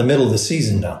 And we're in the middle of the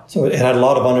season now. So it had a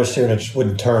lot of understeer and it just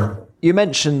wouldn't turn. You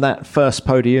mentioned that first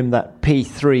podium, that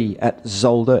P3 at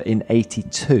Zolder in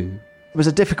 82. It was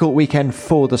a difficult weekend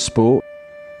for the sport.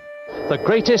 The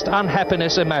greatest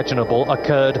unhappiness imaginable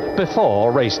occurred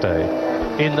before race day.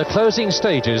 In the closing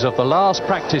stages of the last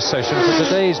practice session for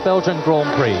today's Belgian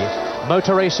Grand Prix,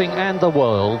 motor racing and the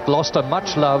world lost a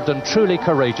much-loved and truly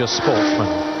courageous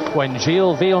sportsman when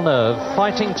Gilles Villeneuve,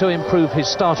 fighting to improve his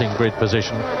starting grid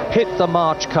position, hit the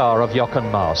March car of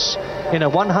Jochen Mass in a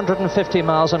 150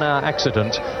 miles an hour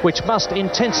accident which must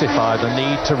intensify the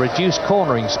need to reduce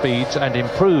cornering speeds and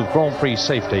improve Grand Prix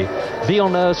safety.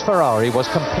 Villeneuve's Ferrari was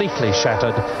completely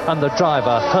shattered and the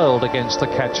driver hurled against the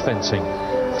catch fencing.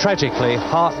 Tragically,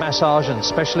 heart massage and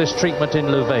specialist treatment in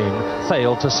Louvain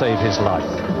failed to save his life.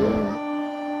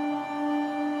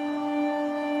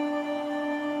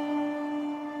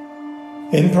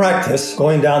 In practice,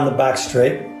 going down the back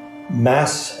straight,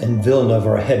 Mass and Villeneuve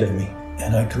are ahead of me.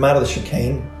 And I come out of the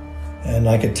chicane, and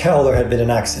I could tell there had been an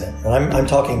accident. And I'm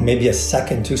talking maybe a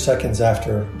second, 2 seconds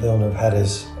after Villeneuve had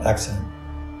his accident.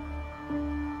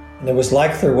 And it was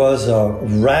like there was a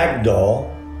rag doll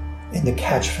in the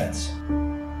catch fence.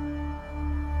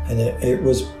 And it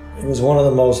was one of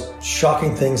the most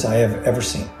shocking things I have ever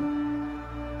seen.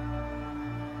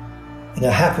 And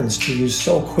it happens to you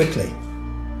so quickly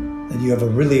that you have a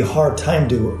really hard time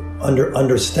to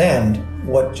understand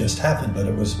what just happened, but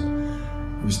it was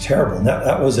terrible. And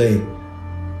that was if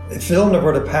Villeneuve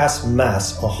were to pass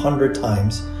Mass 100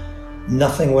 times,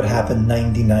 nothing would happen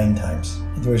 99 times.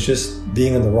 It was just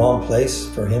being in the wrong place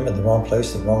for him at the wrong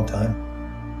place at the wrong time.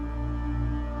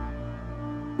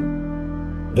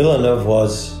 Villeneuve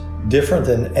was different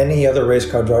than any other race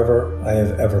car driver I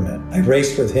have ever met. I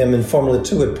raced with him in Formula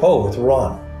 2 at Pau with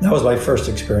Ron. That was my first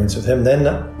experience with him. Then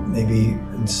maybe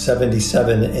in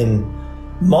 77 in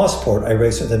Mosport, I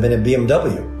raced with him in a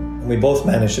BMW. And we both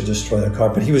managed to destroy the car.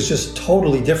 But he was just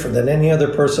totally different than any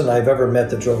other person I've ever met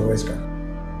that drove a race car.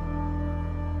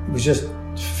 He was just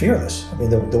fearless.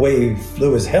 The way he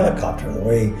flew his helicopter, the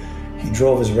way he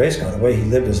drove his race car, the way he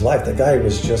lived his life. The guy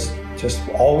was just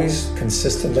always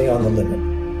consistently on the limit.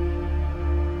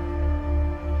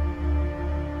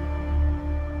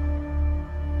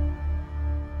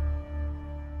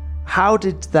 How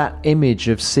did that image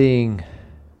of seeing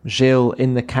Gilles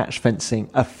in the catch fencing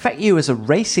affect you as a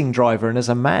racing driver and as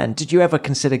a man? Did you ever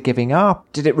consider giving up?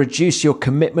 Did it reduce your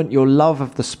commitment, your love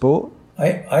of the sport?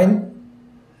 I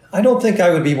don't think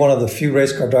I would be one of the few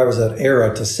race car drivers of that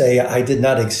era to say I did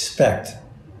not expect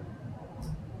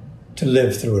to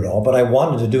live through it all, but I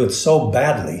wanted to do it so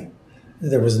badly.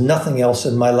 There was nothing else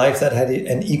in my life that had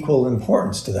an equal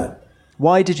importance to that.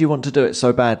 Why did you want to do it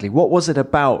so badly? What was it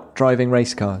about driving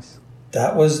race cars?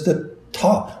 That was the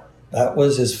top. That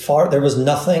was there was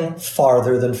nothing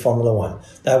farther than Formula One.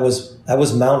 That was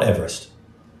Mount Everest.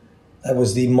 That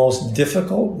was the most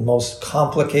difficult, most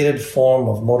complicated form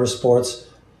of motorsports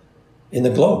in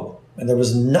the globe. And there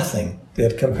was nothing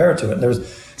that compared to it. And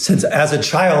since as a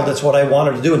child, that's what I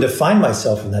wanted to do and to find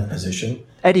myself in that position.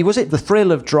 Eddie, was it the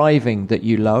thrill of driving that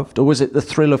you loved, or was it the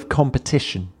thrill of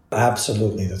competition?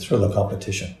 Absolutely, the thrill of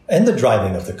competition and the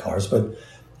driving of the cars. But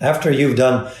after you've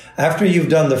done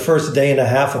the first day and a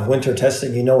half of winter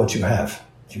testing, you know what you have.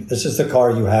 This is the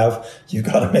car you have. You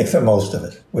got to make the most of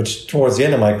it, which towards the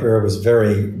end of my career was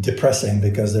very depressing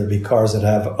because there'd be cars that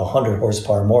have 100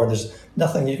 horsepower more. There's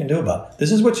nothing you can do about it.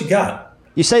 This is what you got.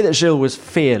 You say that Gilles was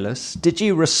fearless. Did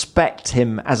you respect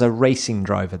him as a racing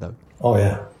driver, though? Oh,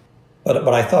 yeah.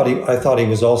 But I thought he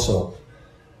was also,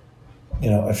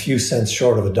 a few cents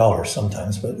short of $1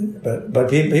 sometimes. But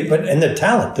and the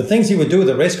talent, the things he would do with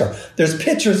the race car. There's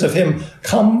pictures of him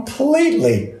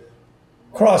completely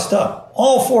crossed up,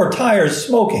 all four tires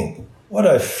smoking. What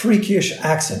a freakish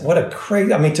accent! What a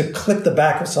crazy! To clip the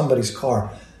back of somebody's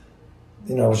car.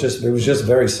 It was just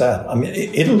very sad.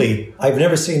 Italy. I've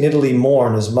never seen Italy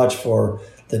mourn as much for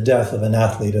the death of an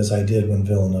athlete as I did when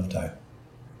Villeneuve died.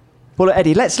 Well,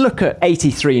 Eddie, let's look at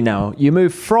 83 now. You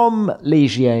moved from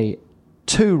Ligier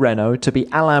to Renault to be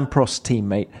Alain Prost's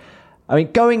teammate.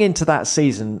 Going into that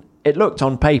season, it looked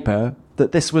on paper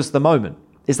that this was the moment.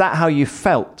 Is that how you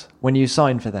felt when you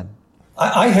signed for them?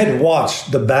 I had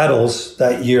watched the battles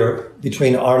that year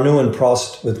between Arnoux and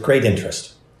Prost with great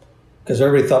interest because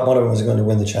everybody thought one of them was going to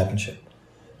win the championship.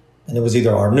 And it was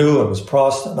either Arnoux or it was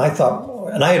Prost. And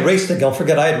I had raced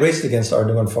against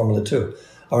Arnoux in Formula 2.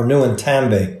 Arnoux and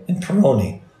Tambay and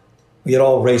Pironi. We had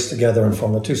all raced together in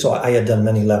Formula 2, so I had done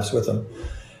many laps with them.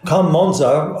 Come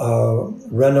Monza,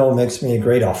 Renault makes me a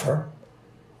great offer.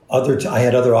 I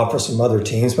had other offers from other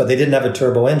teams, but they didn't have a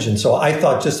turbo engine. So I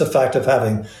thought just the fact of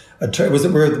having we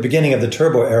were at the beginning of the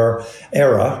turbo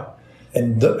era.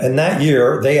 And that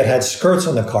year, they had skirts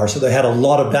on the car, so they had a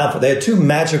lot of downforce. They had two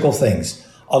magical things,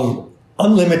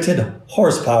 unlimited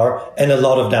horsepower and a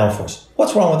lot of downforce.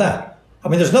 What's wrong with that?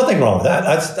 There's nothing wrong with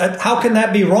that. How can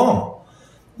that be wrong?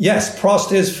 Yes,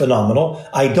 Prost is phenomenal.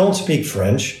 I don't speak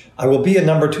French. I will be a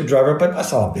number 2 driver, but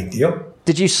that's not a big deal.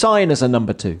 Did you sign as a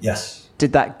number 2? Yes.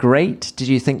 Did that great? Did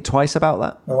you think twice about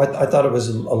that? No, I thought it was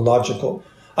a logical.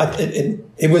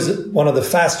 It was one of the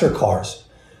faster cars.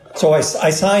 So I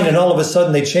signed, and all of a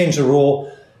sudden they changed the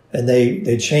rule, and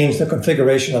they changed the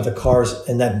configuration of the cars,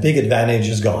 and that big advantage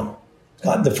is gone.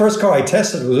 The first car I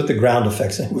tested was with the ground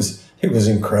effects, and it was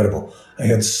incredible. I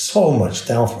had so much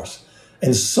downforce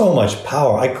and so much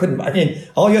power.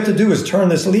 All you had to do was turn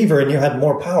this lever, and you had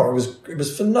more power. It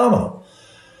was phenomenal.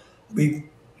 We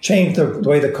changed the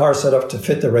way the car set up to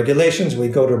fit the regulations. We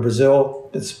go to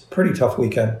Brazil. It's a pretty tough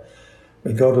weekend.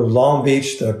 We go to Long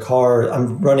Beach.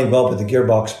 I'm running well with the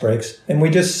gearbox brakes, and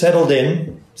we just settled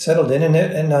in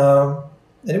it, and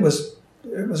it was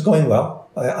going well.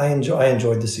 I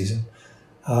enjoyed the season.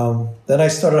 Then I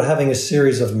started having a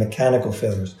series of mechanical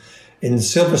failures. In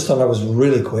Silverstone, I was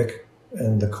really quick,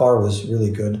 and the car was really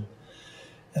good.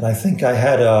 And I think I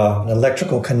had an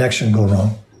electrical connection go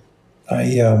wrong. I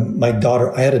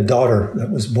had a daughter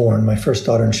that was born, my first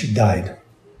daughter, and she died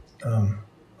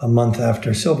a month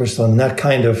after Silverstone.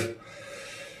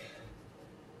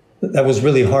 That was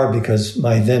really hard because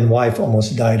my then wife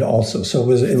almost died also. So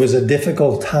it was a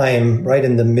difficult time right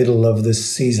in the middle of this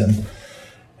season.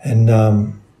 And,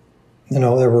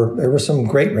 there were some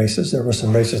great races. There were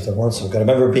some races that weren't so good. I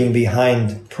remember being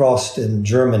behind Prost in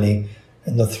Germany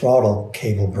and the throttle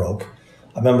cable broke.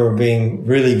 I remember being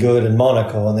really good in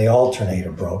Monaco and the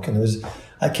alternator broke. And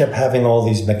I kept having all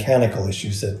these mechanical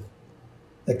issues that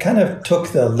kind of took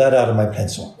the lead out of my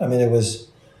pencil. At the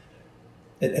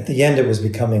end, it was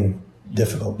becoming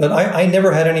difficult. But I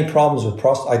never had any problems with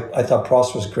Prost. I thought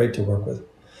Prost was great to work with.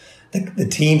 The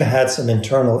team had some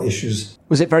internal issues.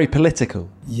 Was it very political?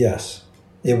 Yes,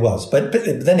 it was. But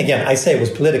then again, I say it was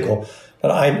political, but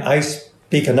I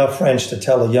speak enough French to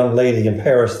tell a young lady in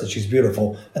Paris that she's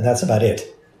beautiful, and that's about it.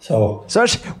 So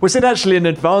was it actually an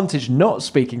advantage not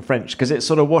speaking French because it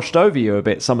sort of washed over you a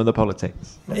bit, some of the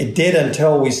politics? It did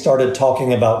until we started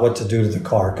talking about what to do to the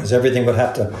car, because everything would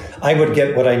have to... I would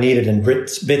get what I needed in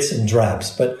bits and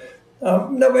drabs. But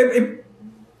no, it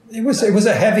was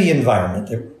a heavy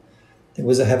environment. It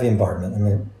was a heavy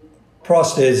environment.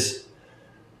 Prost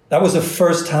that was the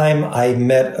first time I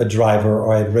met a driver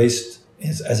or I had raced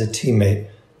as a teammate.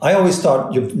 I always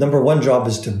thought your number one job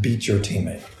is to beat your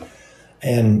teammate.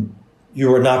 And you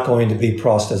were not going to beat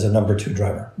Prost as a number 2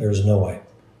 driver. There's no way.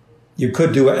 You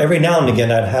could do it every now and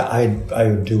again. I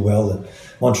would do well in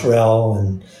Montreal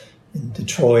and in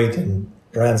Detroit and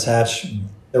Brands Hatch.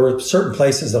 There were certain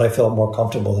places that I felt more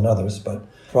comfortable than others, but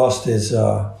Prost is,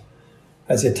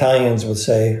 as the Italians would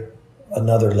say,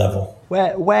 another level.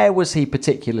 Where was he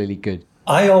particularly good?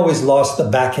 I always lost the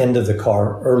back end of the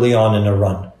car early on in a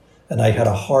run, and I had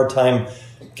a hard time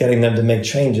getting them to make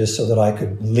changes so that I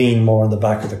could lean more on the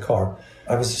back of the car.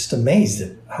 I was just amazed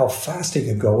at how fast he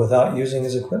could go without using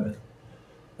his equipment.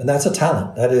 And that's a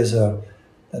talent. That is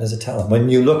a talent. When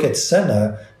you look at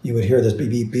Senna, you would hear this beep,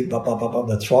 beep, beep, bop, bop, bop, bop.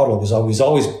 The throttle was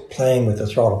always playing with the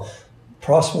throttle.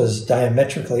 Prost was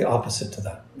diametrically opposite to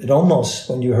that. It almost,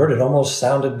 when you heard it, almost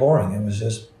sounded boring. It was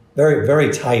just very,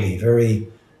 very tidy, very,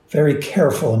 very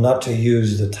careful not to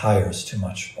use the tires too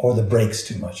much or the brakes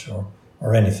too much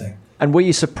or anything. And were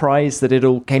you surprised that it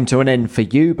all came to an end for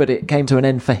you, but it came to an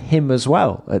end for him as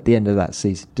well at the end of that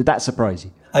season? Did that surprise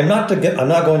you? I'm not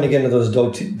going to get into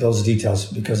those details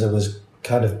because it was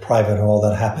kind of private and all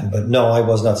that happened. But no, I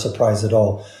was not surprised at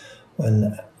all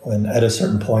when at a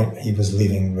certain point he was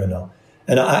leaving Renault.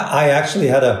 And I actually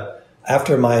had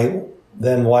after my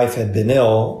then wife had been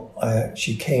ill,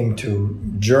 she came to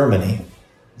Germany,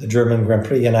 the German Grand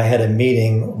Prix, and I had a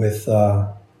meeting with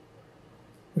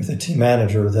the team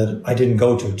manager that I didn't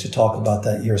go to talk about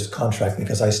that year's contract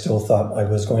because I still thought I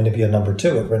was going to be a number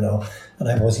 2 at Renault and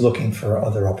I was looking for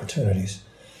other opportunities.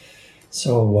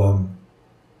 So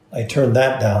I turned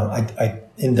that down. I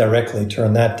indirectly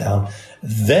turned that down.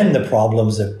 Then the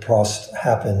problems that Prost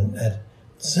happened at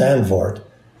Zandvoort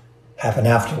happened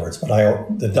afterwards, but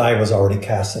the die was already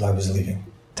cast that I was leaving.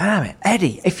 Damn it,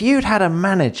 Eddie, if you'd had a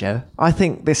manager, I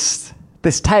think this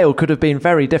tale could have been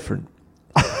very different.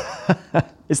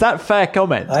 Is that a fair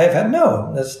comment? I have had,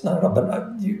 no, that's not, but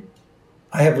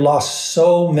I have lost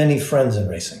so many friends in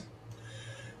racing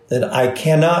that I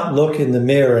cannot look in the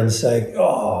mirror and say,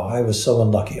 oh, I was so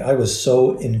unlucky. I was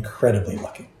so incredibly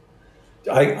lucky.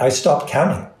 I stopped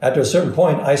counting. After a certain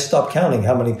point, I stopped counting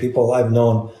how many people I've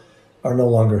known are no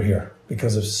longer here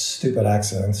because of stupid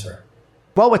accidents.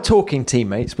 While we're talking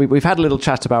teammates, we've had a little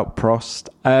chat about Prost.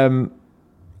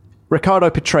 Riccardo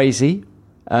Patrese,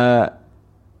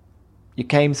 you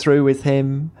came through with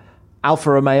him.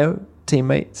 Alfa Romeo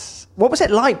teammates. What was it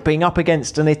like being up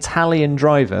against an Italian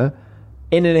driver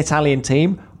in an Italian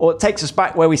team? Or it takes us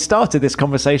back where we started this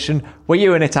conversation. Were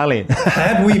you an Italian?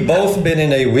 Had we both been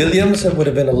in a Williams, it would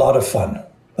have been a lot of fun.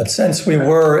 But since we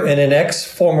were in an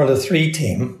ex-Formula 3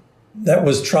 team that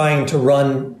was trying to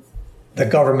run the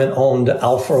government-owned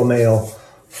Alfa Romeo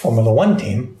Formula 1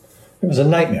 team, it was a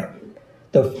nightmare.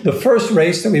 The first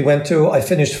race that we went to, I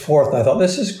finished 4th. And I thought,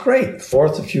 this is great.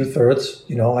 4th, a few thirds.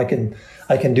 You know, I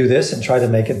can do this and try to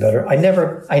make it better. I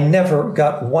never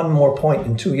got one more point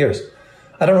in 2 years.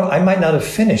 I don't know. I might not have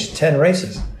finished 10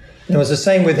 races. And it was the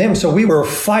same with him. So we were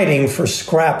fighting for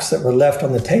scraps that were left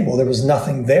on the table. There was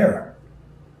nothing there.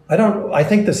 I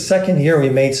think the second year we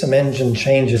made some engine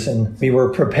changes and we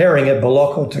were preparing at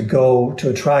Bolocco to go to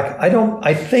a track.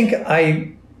 I think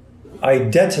I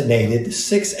detonated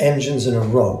 6 engines in a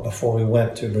row before we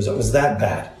went to Brazil. It was that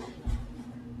bad.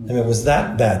 I mean, it was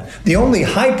that bad. The only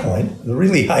high point, the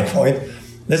really high point,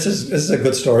 this is a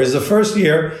good story, is the first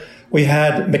year we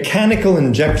had mechanical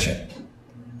injection.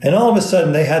 And all of a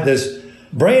sudden they had this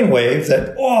brainwave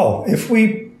that, if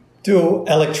we do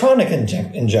electronic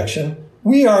injection,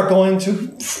 we're going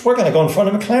to go in front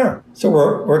of McLaren. So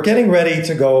we're getting ready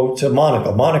to go to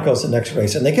Monaco. Monaco's the next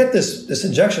race. And they get this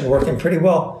injection working pretty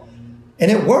well.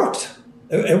 And it worked.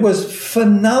 It was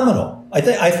phenomenal. I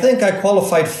think I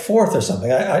qualified 4th or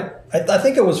something. I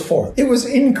think it was 4th. It was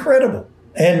incredible.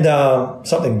 And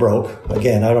something broke.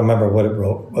 Again, I don't remember what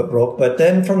broke. But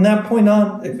then from that point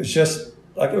on, it was just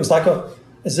like, it was like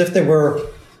as if it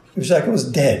was like it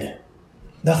was dead.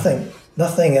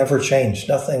 Nothing ever changed.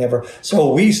 Nothing ever.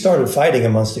 So we started fighting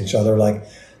amongst each other like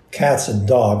cats and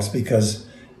dogs because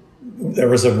there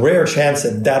was a rare chance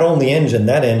that that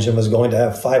engine was going to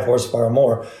have 5 horsepower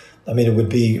more. I mean, it would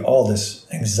be all this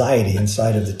anxiety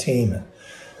inside of the team.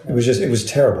 It was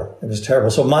terrible. It was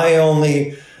terrible. So my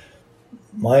only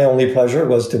pleasure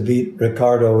was to beat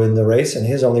Riccardo in the race, and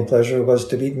his only pleasure was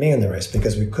to beat me in the race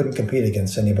because we couldn't compete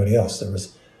against anybody else.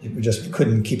 We just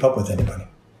couldn't keep up with anybody.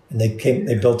 And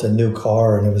they built a new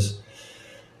car, and it was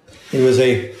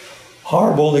a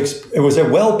horrible. It was a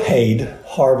well-paid,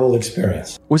 horrible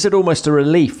experience. Was it almost a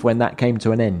relief when that came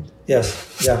to an end?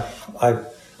 Yes, yeah.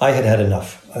 I had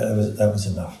enough. That was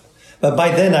enough. But by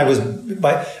then,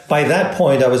 by that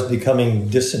point, I was becoming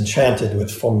disenchanted with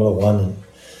Formula One.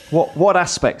 What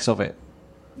aspects of it?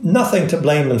 Nothing to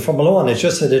blame in Formula One. It's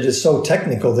just that it is so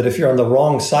technical that if you're on the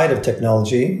wrong side of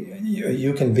technology,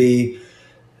 you can be...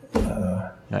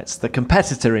 It's the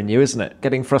competitor in you, isn't it?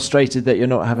 Getting frustrated that you're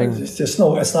not having... It's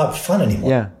not fun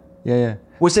anymore. Yeah.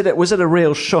 Was it a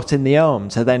real shot in the arm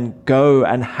to then go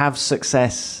and have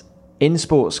success in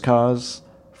sports cars,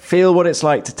 feel what it's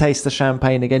like to taste the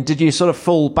champagne again? Did you sort of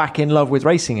fall back in love with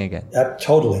racing again?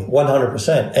 Totally,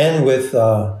 100%. And with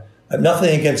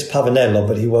nothing against Pavanello,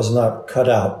 but he was not cut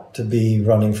out to be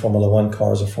running Formula One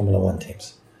cars or Formula One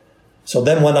teams. So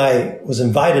then when I was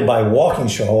invited by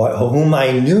Walkinshaw, whom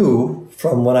I knew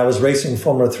from when I was racing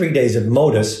Formula 3 days at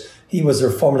Modus, he was their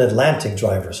Formula Atlantic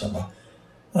driver or something.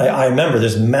 I remember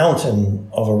this mountain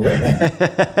of a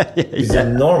rig. He's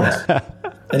enormous.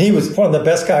 And he was one of the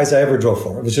best guys I ever drove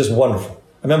for. It was just wonderful.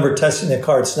 I remember testing the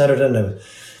car at Snetterton,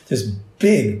 this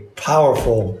big,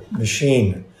 powerful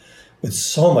machine with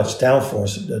so much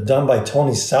downforce, done by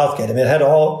Tony Southgate. I mean, it had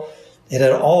all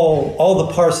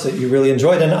the parts that you really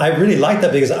enjoyed. And I really liked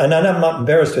that because, and I'm not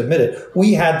embarrassed to admit it,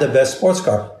 we had the best sports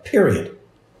car, period.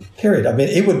 I mean,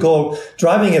 it would go,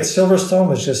 driving at Silverstone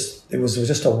was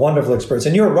just a wonderful experience.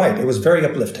 And you're right, it was very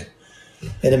uplifting.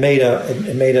 And it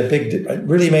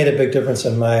really made a big difference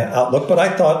in my outlook. But I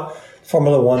thought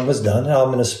Formula One was done. Now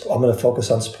I'm going to focus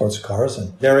on sports cars.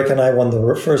 And Derek and I won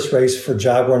the first race for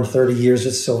Jaguar in 30 years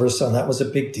at Silverstone. That was a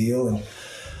big deal. And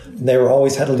they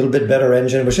always had a little bit better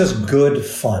engine. It was just good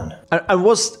fun. And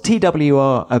was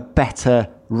TWR a better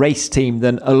race team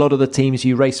than a lot of the teams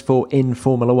you race for in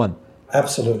Formula One?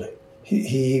 Absolutely.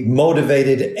 He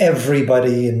motivated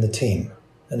everybody in the team.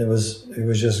 And it was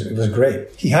great.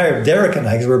 He hired Derek and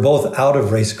I, because we were both out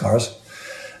of race cars.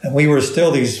 And we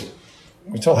still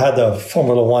had the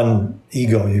Formula One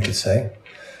ego, you could say.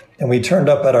 And we turned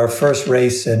up at our first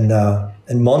race in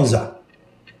Monza.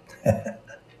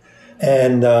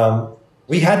 And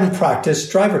we hadn't practiced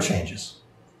driver changes.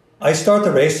 I start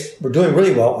the race. We're doing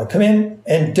really well. I come in,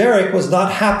 and Derek was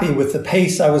not happy with the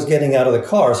pace I was getting out of the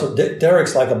car. So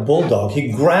Derek's like a bulldog.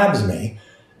 He grabs me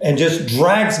and just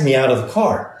drags me out of the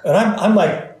car. And I'm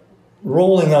like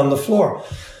rolling on the floor.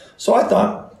 So I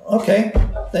thought, okay,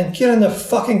 then get in the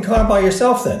fucking car by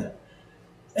yourself then.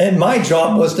 And my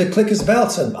job was to click his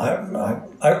belts. And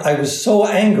I was so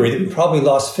angry that we probably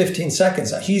lost 15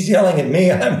 seconds. He's yelling at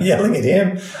me. I'm yelling at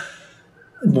him.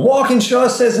 Walkinshaw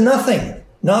says nothing.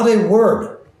 Not a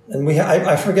word. And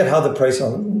I forget how the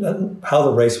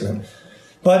race went.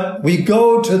 But we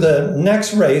go to the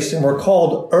next race, and we're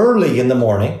called early in the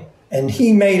morning, and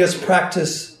he made us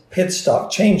practice pit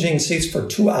stop, changing seats for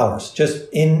 2 hours, just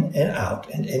in and out.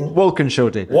 And Walkinshaw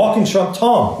did. Walkinshaw,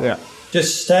 Tom. Yeah.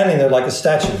 Just standing there like a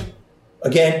statue.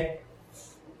 Again.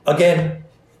 Well,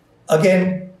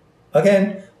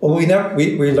 we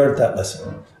learned that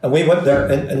lesson. And we went there,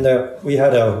 and we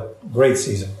had a great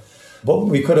season. But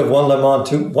we could have won Le Mans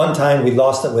too. One time we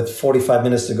lost it with 45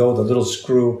 minutes to go, the little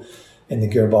screw in the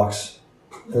gearbox.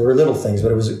 There were little things,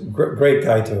 but it was a great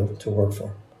guy to work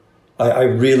for. I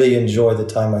really enjoyed the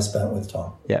time I spent with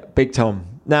Tom. Yeah, big Tom.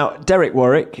 Now, Derek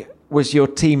Warwick was your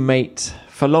teammate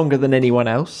for longer than anyone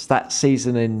else that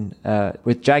season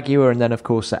with Jaguar, and then, of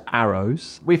course, at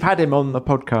Arrows. We've had him on the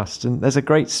podcast, and there's a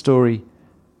great story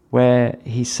where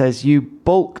he says you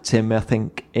balked him, I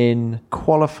think, in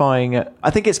qualifying at, I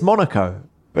think it's Monaco.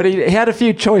 But he had a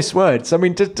few choice words. I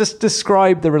mean, just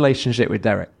describe the relationship with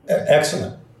Derek.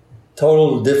 Excellent.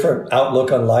 Total different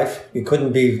outlook on life. We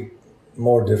couldn't be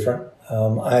more different.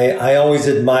 I always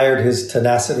admired his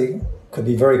tenacity. Could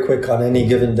be very quick on any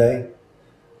given day.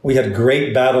 We had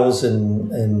great battles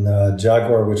in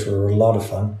Jaguar, which were a lot of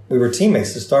fun. We were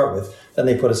teammates to start with. Then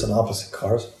they put us in opposite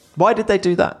cars. Why did they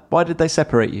do that? Why did they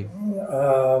separate you?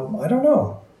 I don't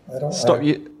know.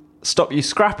 Stop you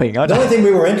scrapping. The only thing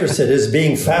we were interested in is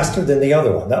being faster than the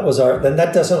other one. Then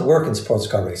that doesn't work in sports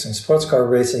car racing. Sports car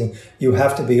racing, you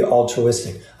have to be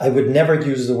altruistic. I would never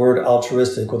use the word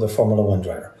altruistic with a Formula One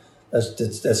driver.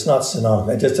 That's not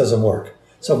synonymous. It just doesn't work.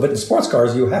 But in sports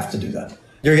cars, you have to do that.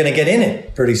 You're going to get in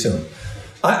it pretty soon.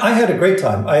 I had a great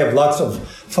time. I have lots of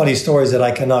funny stories that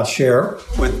I cannot share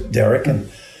with Derek,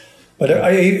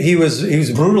 but he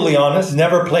was brutally honest.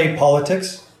 Never played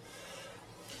politics.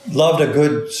 Loved a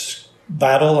good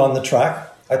battle on the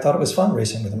track. I thought it was fun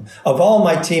racing with him. Of all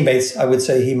my teammates, I would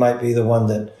say he might be the one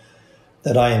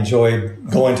that I enjoyed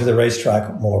going to the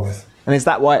racetrack more with. And is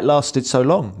that why it lasted so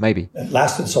long, maybe? It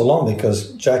lasted so long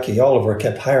because Jackie Oliver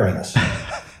kept hiring us.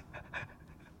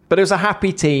 But it was a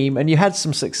happy team, and you had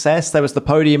some success. There was the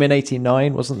podium in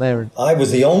 '89, wasn't there? I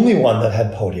was the only one that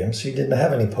had podiums. He didn't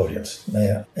have any podiums,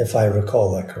 if I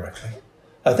recall that correctly.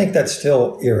 I think that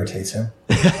still irritates him.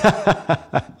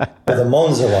 The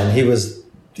Monza one, he was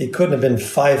he couldn't have been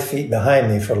 5 feet behind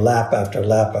me for lap after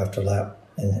lap after lap.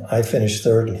 And I finished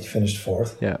third and he finished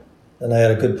fourth. Yeah. And I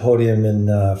had a good podium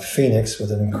in Phoenix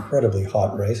with an incredibly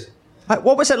hot race.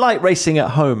 What was it like racing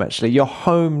at home, actually? Your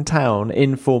hometown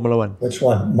in Formula One? Which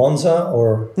one? Monza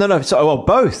or? No. So, well,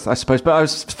 both, I suppose. But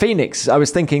Phoenix, I was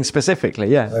thinking specifically,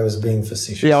 yeah. I was being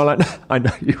facetious. Yeah, well, I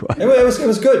know you were. It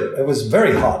was good. It was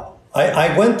very hot.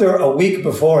 I went there a week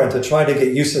before and to try to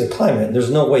get used to the climate. And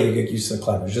there's no way you get used to the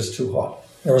climate. It's just too hot.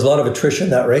 There was a lot of attrition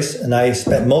that race, and I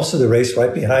spent most of the race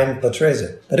right behind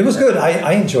Patrese. But it was good.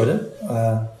 I enjoyed it.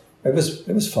 It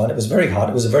was fun. It was very hot.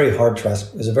 It was a very hard track.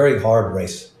 It was a very hard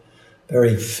race.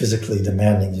 Very physically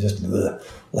demanding. You just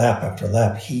lap after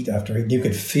lap, heat after heat. You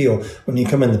could feel, when you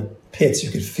come in the pits, you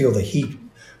could feel the heat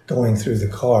going through the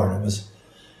car, and it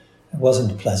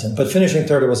wasn't pleasant. But finishing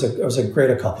third, it was a great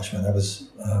accomplishment.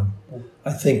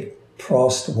 I think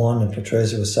Prost won and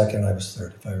Patrese was second, and I was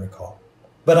third, if I recall.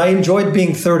 But I enjoyed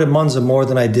being third in Monza more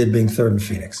than I did being third in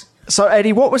Phoenix. So,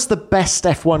 Eddie, what was the best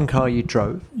F1 car you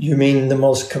drove? You mean the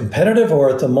most competitive, or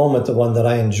at the moment the one that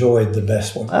I enjoyed the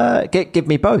best one? Give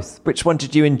me both. Which one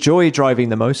did you enjoy driving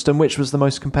the most, and which was the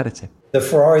most competitive? The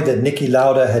Ferrari that Niki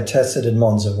Lauda had tested in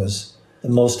Monza was the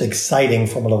most exciting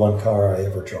Formula One car I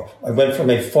ever drove. I went from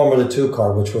a Formula 2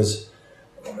 car, which was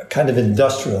kind of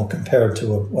industrial compared to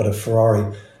what a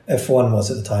Ferrari F1 was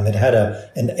at the time. It had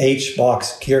an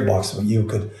H-box gearbox where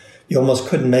you almost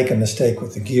couldn't make a mistake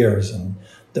with the gears, and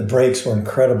the brakes were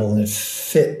incredible, and it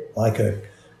fit like a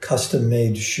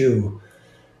custom-made shoe.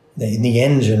 The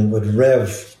engine would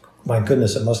rev, my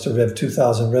goodness, it must have revved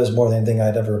 2,000 revs more than anything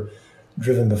I'd ever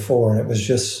driven before. And it was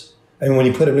just, when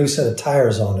you put a new set of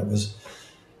tires on, it was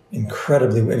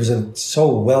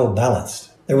so well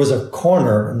balanced. There was a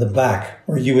corner in the back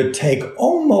where you would take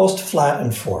almost flat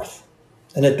and forth.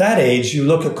 And at that age, you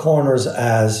look at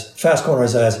fast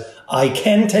corners as, I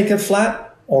can take it flat,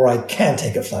 or I can't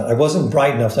take it flat. I wasn't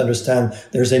bright enough to understand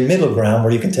there's a middle ground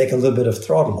where you can take a little bit of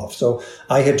throttle off. So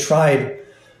I had tried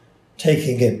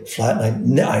taking it flat,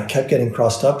 and I kept getting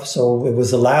crossed up. So it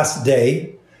was the last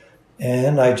day,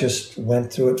 and I just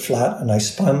went through it flat, and I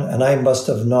spun, and I must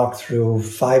have knocked through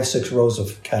 5-6 rows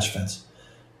of catch fence.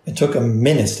 It took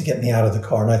minutes to get me out of the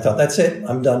car, and I thought, that's it,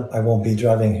 I'm done. I won't be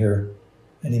driving here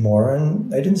anymore.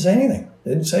 And they didn't say anything.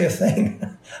 They didn't say a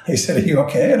thing. They said, are you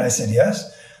okay? And I said,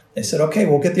 yes. They said, okay,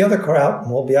 we'll get the other car out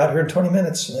and we'll be out here in 20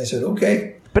 minutes. And I said,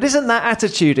 okay. But isn't that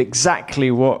attitude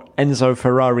exactly what Enzo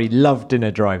Ferrari loved in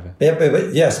a driver?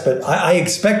 Yeah, but I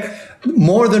expect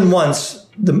more than once,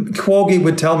 the Quaggy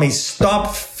would tell me,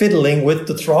 stop fiddling with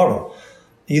the throttle.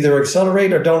 Either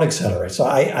accelerate or don't accelerate. So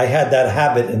I had that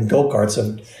habit in go-karts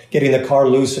of getting the car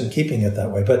loose and keeping it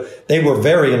that way. But they were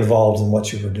very involved in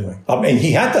what you were doing. And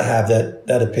he had to have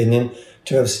that opinion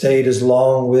to have stayed as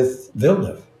long with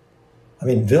Villeneuve.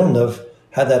 Villeneuve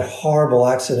had that horrible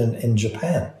accident in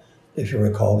Japan, if you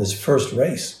recall, his first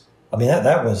race.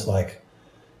 That was like,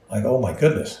 oh my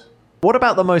goodness. What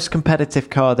about the most competitive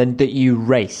car then that you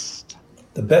raced?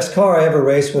 The best car I ever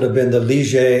raced would have been the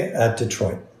Ligier at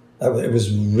Detroit. It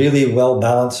was really well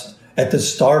balanced. At the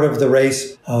start of the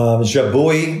race,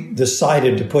 Jabouille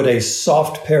decided to put a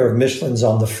soft pair of Michelins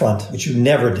on the front, which you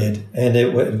never did, and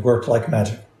it worked like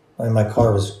magic. My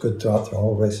car was good throughout the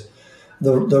whole race.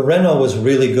 The Renault was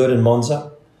really good in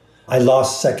Monza. I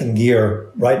lost second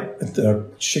gear right at the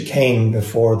chicane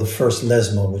before the first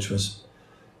Lesmo, which was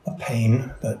a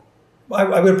pain. But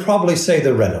I would probably say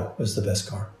the Renault was the best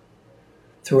car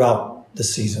throughout the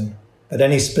season. But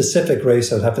any specific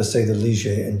race, I would have to say the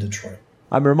Ligier in Detroit.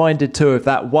 I'm reminded too of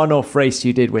that one-off race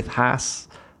you did with Haas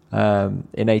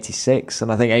in '86, and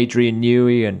I think Adrian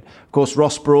Newey, and of course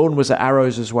Ross Brawn was at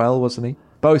Arrows as well, wasn't he?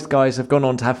 Both guys have gone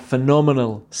on to have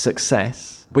phenomenal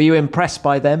success. Were you impressed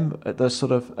by them at the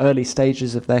sort of early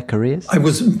stages of their careers? I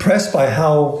was impressed by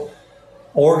how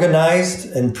organized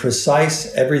and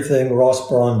precise everything Ross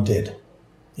Brawn did.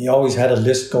 He always had a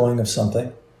list going of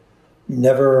something.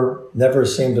 Never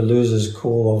seemed to lose his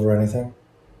cool over anything.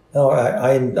 No,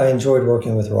 I enjoyed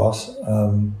working with Ross.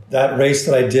 That race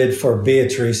that I did for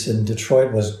Beatrice in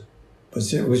Detroit was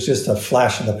just a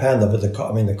flash in the pan. But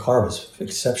the car was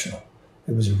exceptional.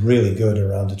 It was really good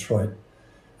around Detroit.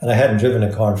 And I hadn't driven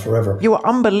a car in forever. You were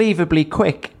unbelievably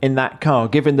quick in that car,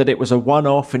 given that it was a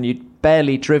one-off and you'd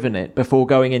barely driven it before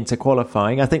going into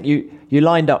qualifying. I think you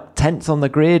lined up 10th on the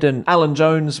grid and Alan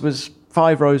Jones was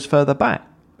 5 rows further back.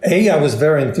 A, I was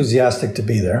very enthusiastic to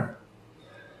be there.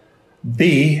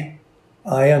 B,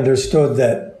 I understood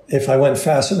that if I went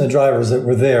faster than the drivers that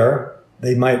were there,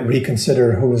 they might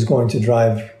reconsider who was going to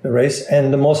drive the race.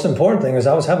 And the most important thing is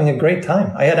I was having a great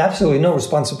time. I had absolutely no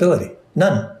responsibility.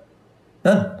 None.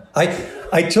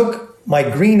 I took my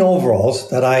green overalls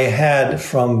that I had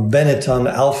from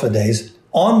Benetton Alpha days,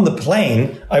 on the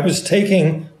plane, I was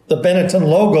taking the Benetton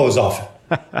logos off it.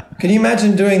 Can you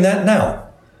imagine doing that now?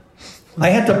 I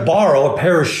had to borrow a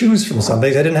pair of shoes from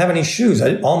somebody. I didn't have any shoes.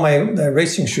 All my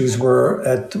racing shoes were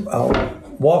at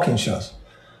walking shows.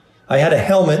 I had a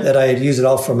helmet that I had used at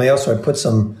Alfa Romeo, so I put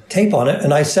some tape on it,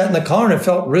 and I sat in the car, and it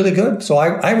felt really good. So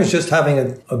I was just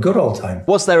having a good old time.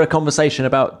 Was there a conversation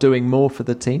about doing more for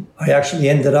the team? I actually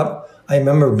I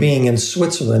remember being in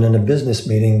Switzerland in a business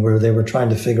meeting where they were trying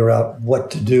to figure out what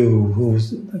to do.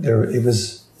 There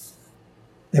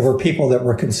were people that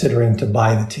were considering to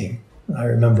buy the team. I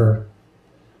remember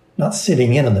not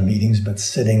sitting in on the meetings, but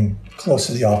sitting close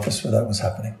to the office where that was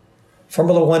happening.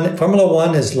 Formula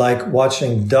One is like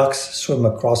watching ducks swim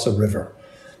across a river.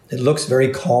 It looks very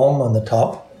calm on the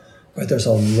top, but there's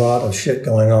a lot of shit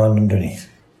going on underneath.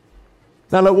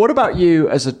 Now, look, what about you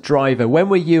as a driver? When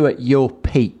were you at your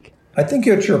peak? I think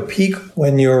you're at your peak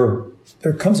when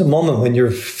there comes a moment when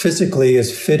you're physically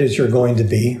as fit as you're going to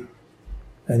be,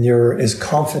 and you're as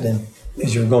confident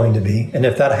as you're going to be. And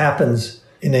if that happens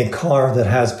in a car that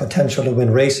has potential to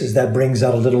win races, that brings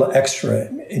out a little extra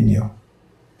in you.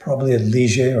 Probably at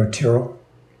Ligier or Tyrrell.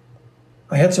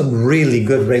 I had some really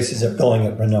good races going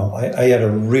at Renault. I had a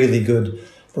really good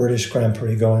British Grand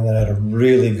Prix going, and I had a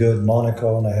really good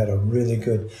Monaco, and I had a really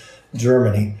good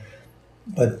Germany.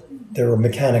 But there were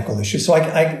mechanical issues. So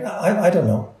I don't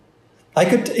know. I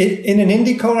could, in an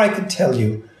Indy car, I could tell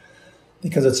you,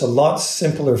 because it's a lot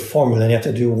simpler formula, and you have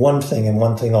to do one thing and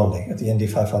one thing only at the Indy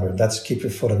 500. That's keep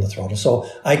your foot on the throttle. So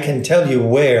I can tell you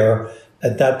where,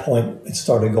 at that point, it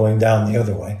started going down the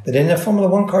other way. But in a Formula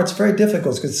One car, it's very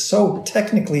difficult because it's so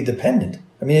technically dependent.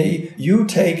 I mean, you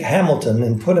take Hamilton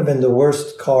and put him in the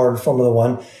worst car in Formula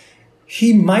One,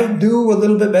 he might do a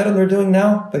little bit better than they're doing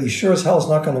now, but he sure as hell is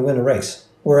not going to win a race.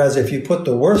 Whereas if you put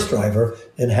the worst driver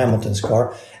in Hamilton's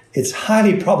car, it's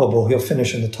highly probable he'll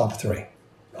finish in the top three.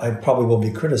 I probably will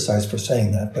be criticized for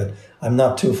saying that, but I'm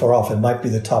not too far off. It might be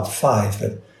the top five,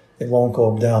 but it won't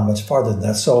go down much farther than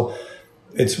that. So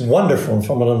it's wonderful in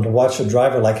Formula One to watch a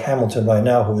driver like Hamilton right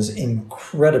now who is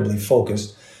incredibly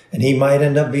focused, and he might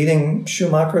end up beating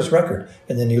Schumacher's record.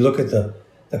 And then you look at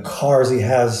the cars he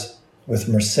has with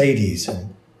Mercedes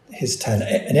and his 10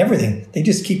 and everything. They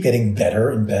just keep getting better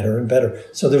and better and better.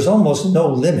 So there's almost no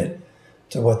limit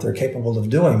to what they're capable of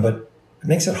doing, but it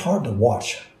makes it hard to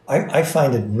watch. I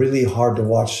find it really hard to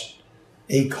watch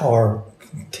a car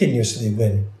continuously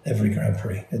win every Grand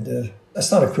Prix. That's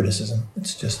not a criticism.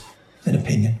 It's just an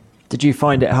opinion. Did you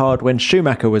find it hard when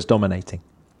Schumacher was dominating?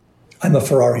 I'm a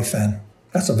Ferrari fan.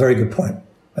 That's a very good point.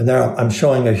 And there I'm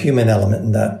showing a human element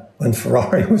in that. When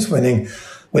Ferrari was winning,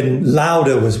 when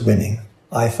Lauda was winning,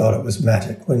 I thought it was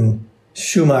magic. When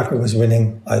Schumacher was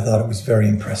winning, I thought it was very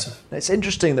impressive. It's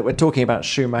interesting that we're talking about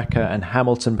Schumacher and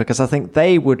Hamilton, because I think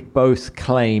they would both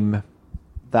claim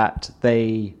that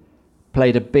they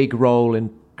played a big role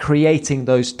in creating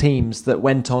those teams that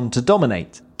went on to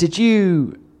dominate. Did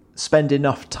you spend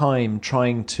enough time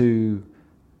trying to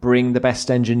bring the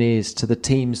best engineers to the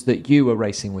teams that you were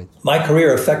racing with? My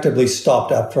career effectively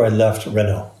stopped after I left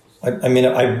Renault.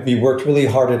 We worked really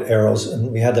hard at Aeros,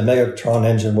 and we had the Megatron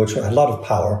engine, which had a lot of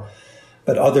power,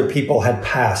 but other people had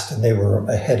passed and they were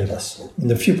ahead of us. And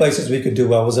the few places we could do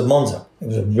well was at Monza.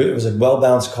 It was a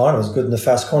well-balanced car, and it was good in the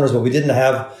fast corners, but we did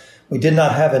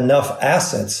not have enough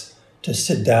assets to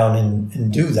sit down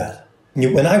and do that.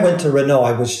 When I went to Renault,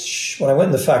 when I went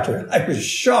in the factory, I was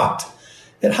shocked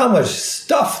at how much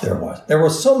stuff there was. There were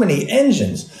so many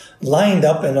engines lined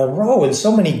up in a row, and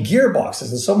so many gearboxes,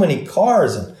 and so many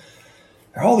cars, and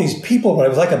there are all these people. But it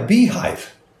was like a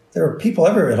beehive. There were people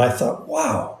everywhere, and I thought,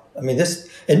 wow. I mean, this,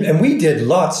 and we did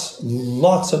lots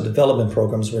of development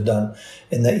programs were done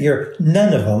in that year.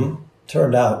 None of them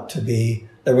turned out to be.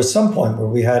 There was some point where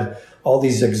we had all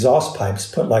these exhaust pipes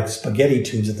put like spaghetti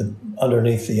tubes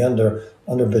underneath the under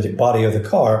body of the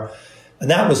car,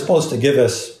 and that was supposed to give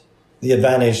us the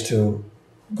advantage to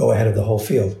go ahead of the whole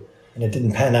field. And it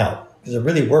didn't pan out because it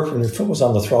really worked when your foot was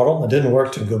on the throttle. It didn't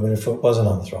work too good when your foot wasn't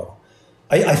on the throttle.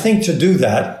 I think to do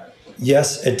that,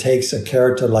 yes, it takes a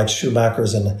character like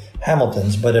Schumacher's and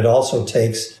Hamilton's, but it also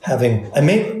takes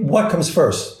what comes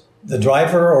first, the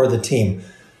driver or the team?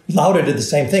 Lauda did the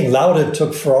same thing. Lauda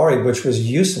took Ferrari, which was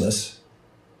useless.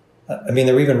 I mean,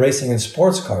 they were even racing in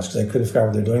sports cars because they couldn't figure out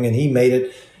what they're doing, and he made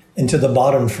it into the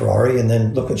modern Ferrari, and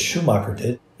then look what Schumacher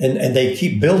did. And they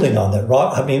keep building on that.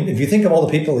 I mean, if you think of all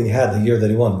the people he had the year that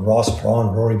he won, Ross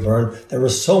Brawn, Rory Byrne, there were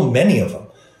so many of them.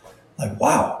 Like,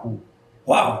 wow.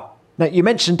 Now, you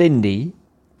mentioned Indy.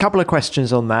 A couple of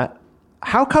questions on that.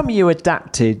 How come you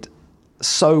adapted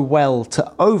so well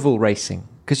to oval racing?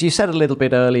 Because you said a little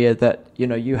bit earlier that,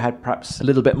 you had perhaps a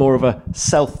little bit more of a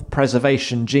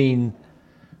self-preservation gene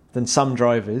than some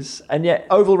drivers. And yet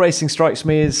oval racing strikes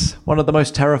me as one of the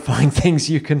most terrifying things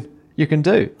you can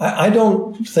do. I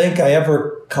don't think I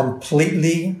ever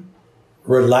completely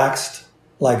relaxed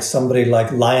like somebody like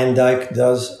Leyendyk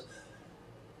does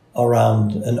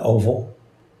around an oval.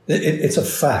 It's a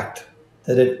fact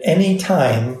that at any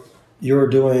time you're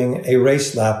doing a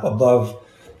race lap above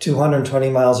 220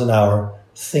 miles an hour,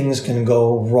 things can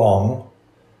go wrong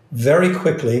very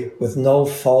quickly with no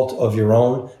fault of your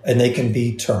own, and they can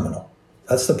be terminal.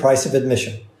 That's the price of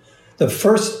admission. The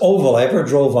first oval I ever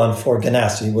drove on for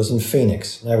Ganassi was in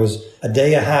Phoenix. I was a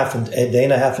day and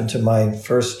a half into my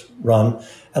first run,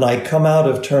 and I come out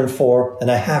of turn 4 and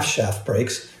a half shaft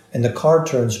brakes, and the car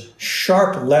turns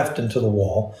sharp left into the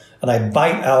wall, and I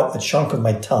bite out a chunk of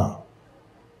my tongue.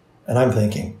 And I'm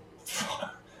thinking,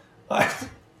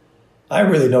 I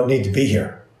really don't need to be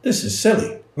here. This is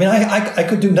silly. I mean, I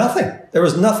could do nothing.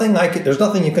 There's nothing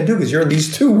you can do because you're in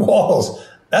these two walls.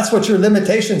 That's what your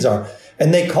limitations are.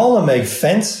 And they call them a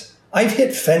fence. I've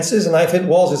hit fences and I've hit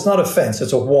walls. It's not a fence,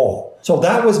 it's a wall. So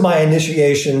that was my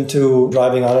initiation to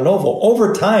driving on an oval.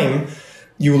 Over time,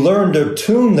 you learn to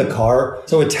tune the car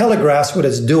so it telegraphs what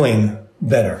it's doing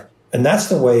better. And that's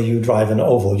the way you drive an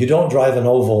oval. You don't drive an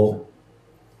oval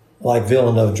like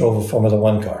Villeneuve drove a Formula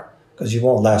One car because you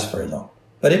won't last very long.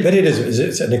 But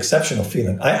it's an exceptional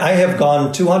feeling. I have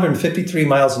gone 253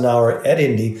 miles an hour at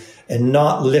Indy and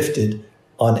not lifted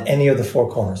on any of the 4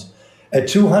 corners. At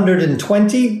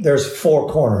 220, there's 4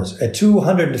 corners. At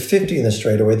 250 in the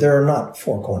straightaway, there are not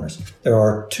 4 corners. There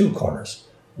are 2 corners.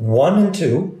 1 and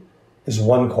 2 is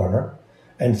 1 corner,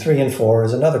 and 3 and 4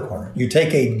 is another corner. You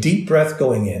take a deep breath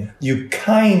going in. You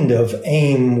kind of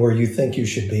aim where you think you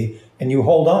should be, and you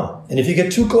hold on. And if you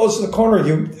get too close to the corner,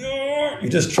 you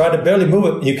just try to barely move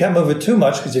it. You can't move it too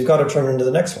much because you've got to turn into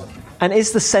the next one. And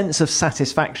is the sense of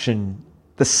satisfaction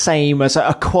the same as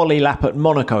a quali lap at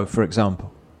Monaco, for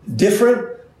example? Different,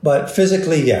 but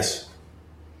physically, yes.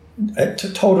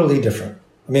 Totally different.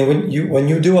 I mean, when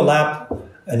you do a lap,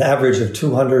 an average of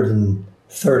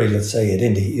 230, let's say, at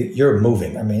Indy, you're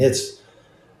moving. I mean,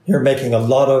 you're making a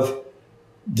lot of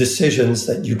decisions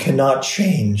that you cannot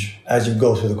change as you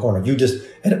go through the corner.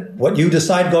 What you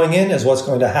decide going in is what's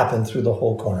going to happen through the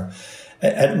whole corner.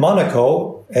 At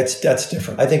Monaco, that's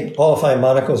different. I think qualifying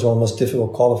Monaco is one of the most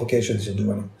difficult qualifications you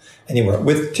do anywhere.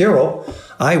 With Tyrrell,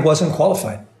 I wasn't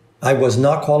qualified. I was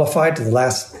not qualified to the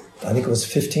last, I think it was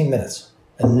 15 minutes.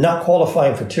 And not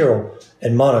qualifying for Tyrrell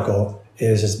in Monaco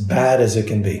is as bad as it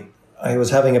can be. I was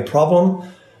having a problem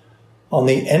on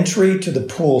the entry to the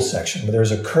pool section.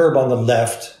 There's a curb on the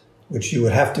left, which you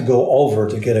would have to go over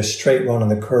to get a straight run on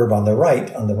the curb on the right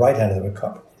hand of the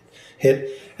car.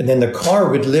 Hit, and then the car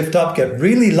would lift up, get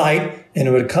really light, and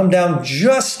it would come down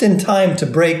just in time to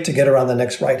brake to get around the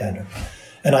next right-hander.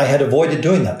 And I had avoided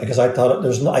doing that because I thought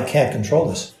I can't control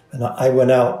this. And I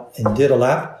went out and did a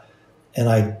lap, and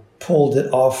I pulled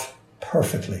it off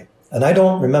perfectly. And I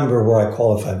don't remember where I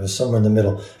qualified. It was somewhere in the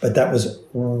middle. But that was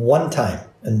one time,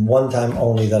 and one time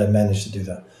only, that I managed to do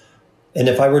that. And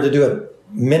if I were to do it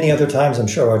many other times, I'm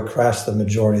sure I'd crash the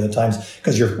majority of the times.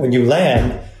 Because when you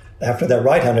land, after that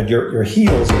right-handed, your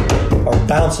heels are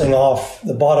bouncing off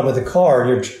the bottom of the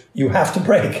car. You have to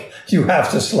brake. You have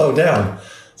to slow down.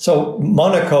 So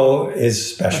Monaco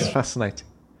is special. That's fascinating.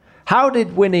 How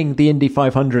did winning the Indy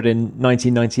 500 in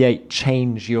 1998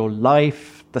 change your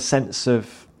life, the sense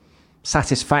of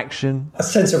satisfaction? A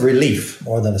sense of relief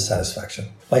more than a satisfaction.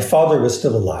 My father was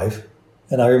still alive.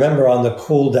 And I remember on the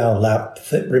cool-down lap,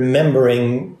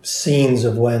 remembering scenes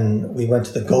of when we went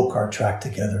to the go-kart track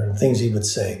together and things he would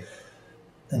say.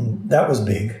 And that was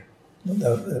big.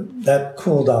 That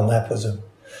cool-down lap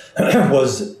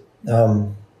was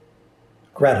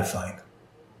gratifying.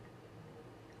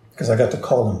 Because I got to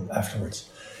call him afterwards.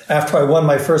 After I won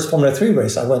my first Formula 3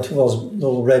 race, I went to those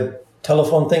little red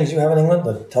telephone things you have in England,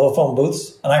 the telephone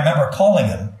booths. And I remember calling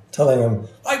him, telling him,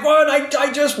 I won,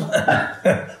 I just won.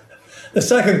 The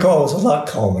second call was a lot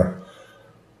calmer.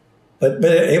 But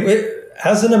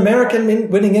as an American,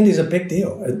 winning Indy is a big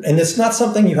deal. And it's not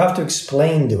something you have to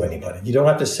explain to anybody. You don't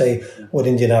have to say what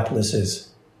Indianapolis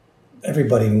is.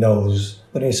 Everybody knows.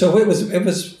 So it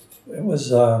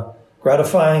was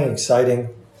gratifying, exciting.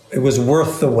 It was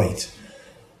worth the wait.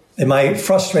 Am I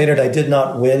frustrated I did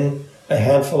not win a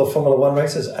handful of Formula One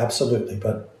races? Absolutely.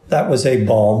 But that was a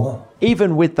balm.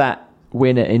 Even with that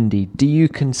win at Indy, do you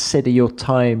consider your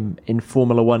time in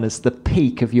Formula One as the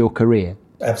peak of your career?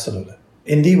 Absolutely.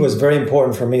 Indy was very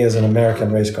important for me as an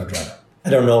American race car driver. I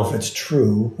don't know if it's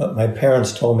true, but my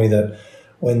parents told me that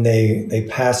when they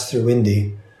passed through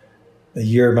Indy, the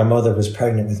year my mother was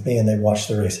pregnant with me and they watched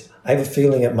the race. I have a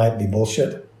feeling it might be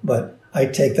bullshit, but I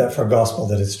take that for gospel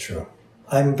that it's true.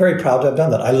 I'm very proud to have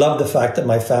done that. I love the fact that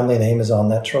my family name is on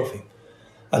that trophy.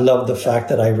 I love the fact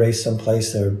that I raced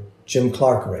someplace there. Jim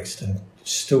Clark raced and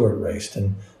Stewart raced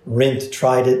and Rindt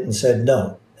tried it and said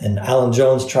no. And Alan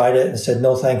Jones tried it and said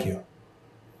no, thank you.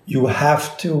 You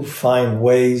have to find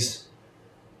ways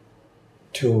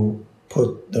to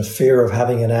put the fear of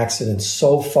having an accident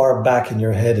so far back in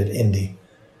your head at Indy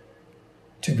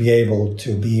to be able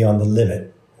to be on the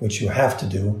limit, which you have to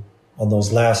do on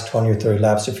those last 20 or 30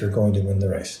 laps if you're going to win the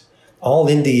race. All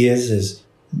Indy is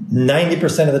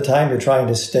 90% of the time you're trying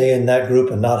to stay in that group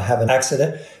and not have an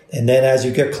accident. And then as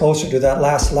you get closer to that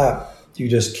last lap, you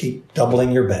just keep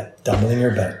doubling your bet.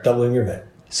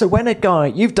 So when a guy,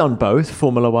 you've done both,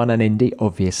 Formula One and Indy,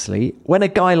 obviously. When a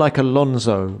guy like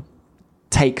Alonso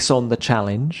takes on the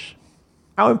challenge,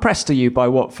 how impressed are you by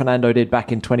what Fernando did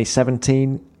back in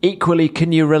 2017? Equally,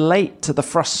 can you relate to the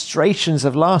frustrations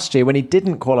of last year when he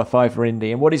didn't qualify for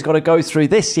Indy and what he's got to go through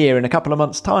this year in a couple of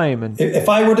months' time? And if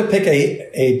I were to pick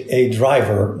a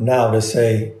driver now to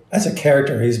say, as a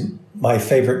character, he's my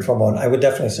favorite in Formula One, I would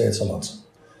definitely say it's Alonso.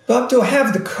 But to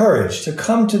have the courage to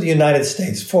come to the United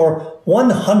States for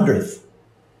 1/100th,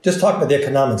 just talk about the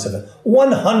economics of it,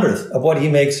 1/100th of what he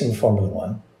makes in Formula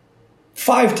One,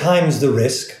 5 times the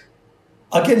risk,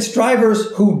 against drivers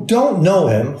who don't know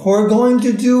him, who are going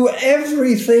to do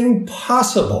everything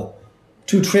possible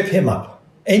to trip him up.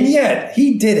 And yet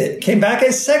he did it, came back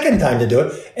a second time to do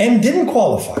it, and didn't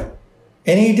qualify.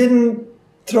 And he didn't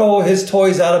throw his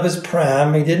toys out of his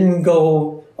pram. He didn't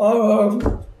go,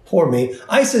 oh, poor me.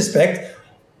 I suspect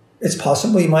it's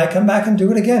possible he might come back and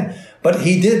do it again. But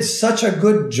he did such a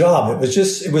good job.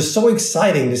 It was so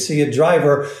exciting to see a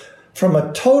driver from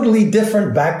a totally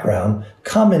different background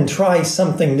come and try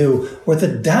something new with the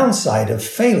downside of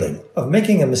failing, of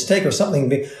making a mistake or something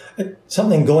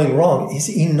going wrong is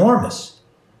enormous.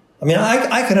 I mean,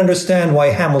 I can understand why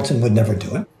Hamilton would never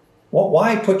do it. Well,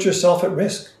 why put yourself at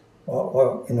risk?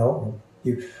 Well,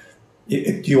 do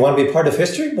you want to be part of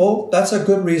history? Well, that's a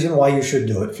good reason why you should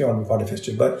do it if you want to be part of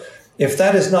history. But if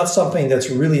that is not something that's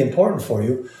really important for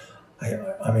you,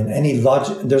 I mean, any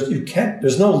logic,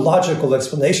 there's no logical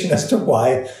explanation as to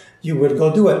why you would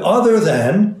go do it, other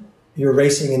than you're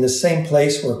racing in the same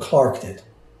place where Clark did.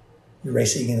 You're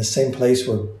racing in the same place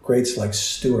where greats like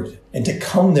Stewart. And to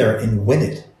come there and win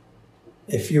it,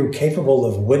 if you're capable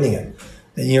of winning it,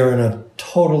 then you're in a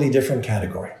totally different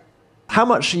category. how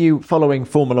much are you following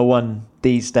Formula One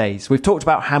these days? We've talked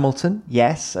about Hamilton,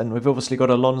 yes, and we've obviously got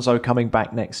Alonso coming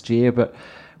back next year, but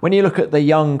when you look at the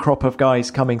young crop of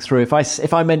guys coming through,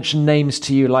 if I mention names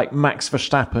to you like Max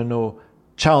Verstappen or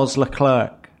Charles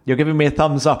Leclerc, you're giving me a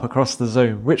thumbs up across the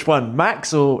Zoom. Which one,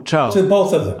 Max or Charles? To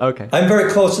both of them. Okay. I'm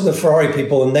very close to the Ferrari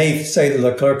people, and they say that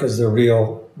Leclerc is the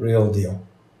real deal.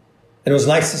 And it was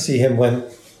nice to see him win.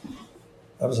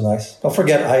 That was nice. Don't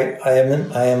forget, I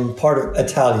am part of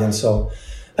Italian, so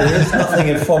there is nothing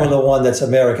in Formula One that's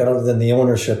American other than the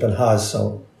ownership and Haas.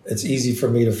 So it's easy for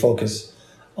me to focus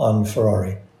on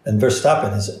Ferrari. And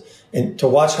Verstappen and to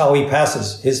watch how he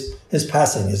passes. His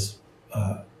passing is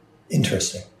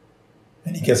interesting,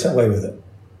 and he gets away with it.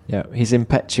 Yeah, he's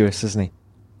impetuous, isn't he?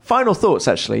 Final thoughts,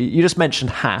 actually. You just mentioned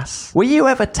Haas. Were you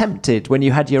ever tempted when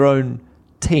you had your own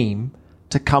team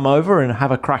to come over and have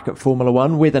a crack at Formula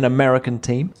One with an American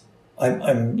team?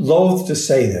 I'm loath to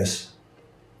say this,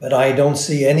 but I don't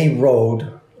see any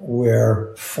road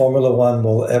where Formula One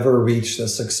will ever reach the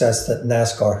success that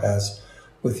NASCAR has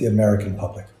with the American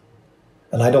public.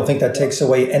 And I don't think that takes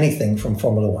away anything from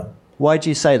Formula One. Why do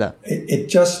you say that?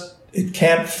 It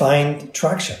can't find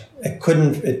traction.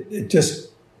 It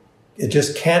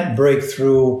just can't break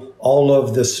through all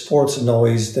of the sports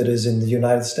noise that is in the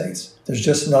United States. There's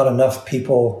just not enough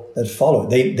people that follow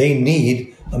it. They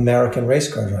need American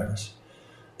race car drivers.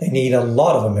 They need a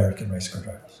lot of American race car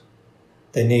drivers.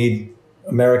 They need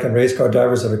American race car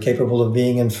drivers that are capable of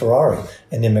being in Ferrari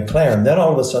and in McLaren. Then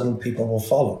all of a sudden people will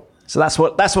follow. So that's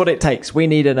what it takes. We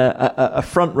need a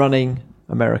front-running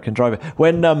American driver.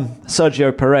 When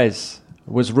Sergio Perez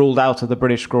was ruled out of the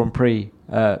British Grand Prix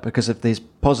because of his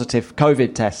positive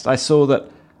COVID test, I saw that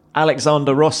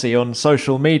Alexander Rossi on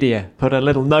social media put a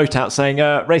little note out saying,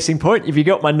 Racing Point, have you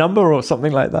got my number or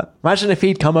something like that? Imagine if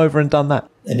he'd come over and done that.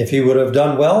 And if he would have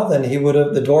done well, then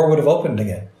the door would have opened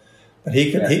again. But he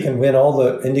can win all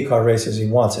the IndyCar races he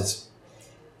wants.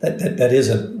 That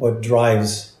isn't what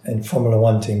drives a Formula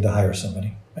One team to hire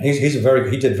somebody. And he did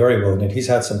very well in it. He's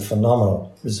had some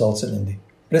phenomenal results in Indy.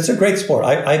 But it's a great sport.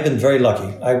 I've been very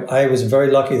lucky. I was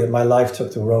very lucky that my life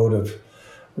took the road of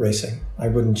racing. I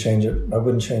wouldn't change it. I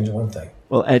wouldn't change one thing.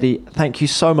 Well, Eddie, thank you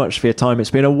so much for your time.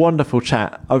 It's been a wonderful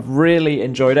chat. I've really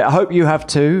enjoyed it. I hope you have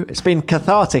too. It's been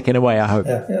cathartic in a way, I hope.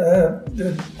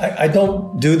 I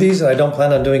don't do these, and I don't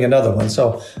plan on doing another one,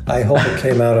 so I hope it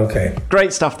came out okay.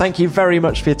 Great stuff. Thank you very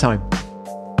much for your time.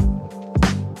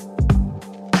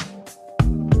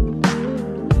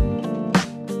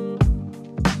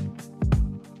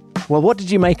 Well, what did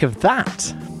you make of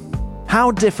that? How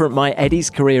different might Eddie's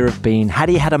career have been had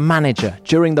he had a manager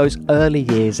during those early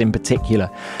years in particular?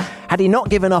 Had he not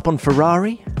given up on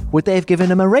Ferrari, would they have given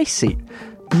him a race seat?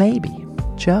 Maybe,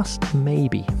 just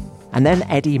maybe. And then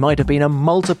Eddie might have been a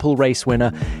multiple race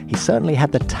winner. He certainly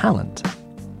had the talent.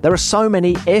 There are so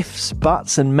many ifs,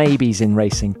 buts and maybes in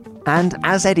racing. And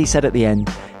as Eddie said at the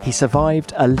end, he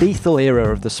survived a lethal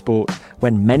era of the sport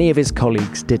when many of his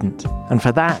colleagues didn't. And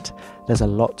for that, there's a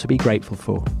lot to be grateful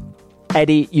for.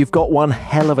 Eddie, you've got one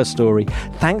hell of a story.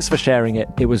 Thanks for sharing it.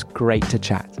 It was great to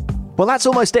chat. Well, that's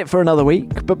almost it for another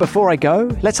week. But before I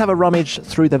go, let's have a rummage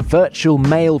through the virtual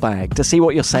mailbag to see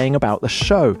what you're saying about the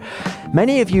show.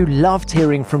 Many of you loved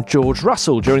hearing from George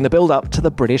Russell during the build-up to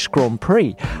the British Grand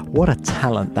Prix. What a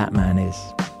talent that man is.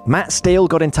 Matt Steele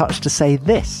got in touch to say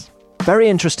this. Very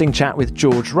interesting chat with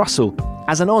George Russell.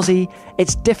 As an Aussie,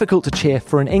 it's difficult to cheer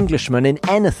for an Englishman in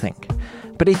anything.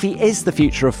 But if he is the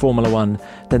future of Formula One,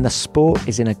 then the sport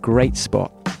is in a great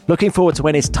spot. Looking forward to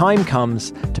when his time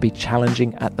comes to be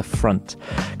challenging at the front.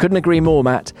 Couldn't agree more,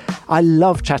 Matt. I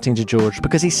love chatting to George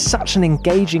because he's such an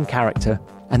engaging character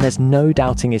and there's no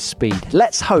doubting his speed.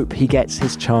 Let's hope he gets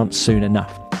his chance soon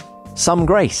enough. Some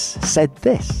Grace said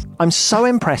this. I'm so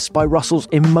impressed by Russell's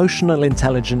emotional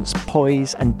intelligence,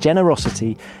 poise and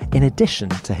generosity in addition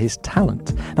to his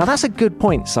talent. Now that's a good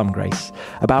point, Some Grace,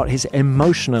 about his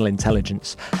emotional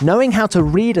intelligence. Knowing how to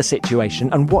read a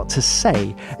situation and what to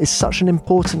say is such an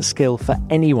important skill for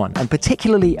anyone, and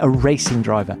particularly a racing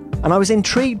driver. And I was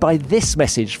intrigued by this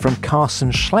message from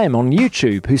Carson Schlemm on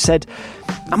YouTube, who said,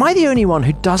 am I the only one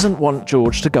who doesn't want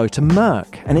George to go to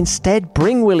Merck and instead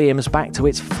bring Williams back to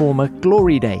its former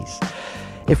glory days?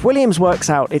 If Williams works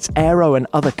out its aero and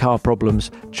other car problems,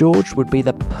 George would be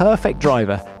the perfect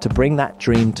driver to bring that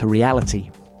dream to reality.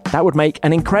 That would make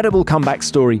an incredible comeback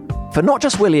story for not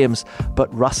just Williams,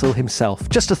 but Russell himself.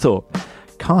 Just a thought.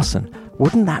 Carson,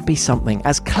 wouldn't that be something?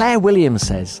 As Claire Williams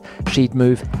says, she'd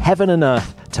move heaven and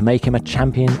earth to make him a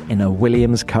champion in a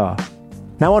Williams car.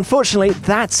 Now, unfortunately,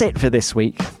 that's it for this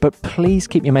week, but please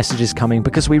keep your messages coming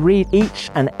because we read each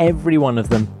and every one of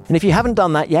them. And if you haven't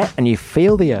done that yet and you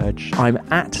feel the urge, I'm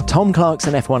at Tom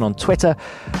Clarkson F1 on Twitter,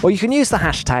 or you can use the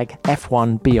hashtag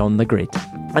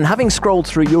F1BeyondTheGrid. And having scrolled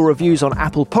through your reviews on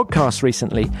Apple Podcasts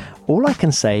recently, all I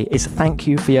can say is thank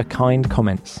you for your kind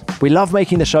comments. We love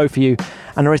making the show for you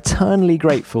and are eternally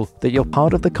grateful that you're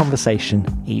part of the conversation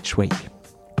each week.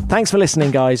 Thanks for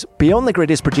listening, guys. Beyond the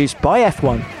Grid is produced by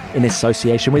F1 in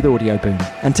association with Audioboom.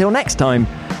 Until next time,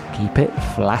 keep it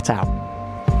flat out.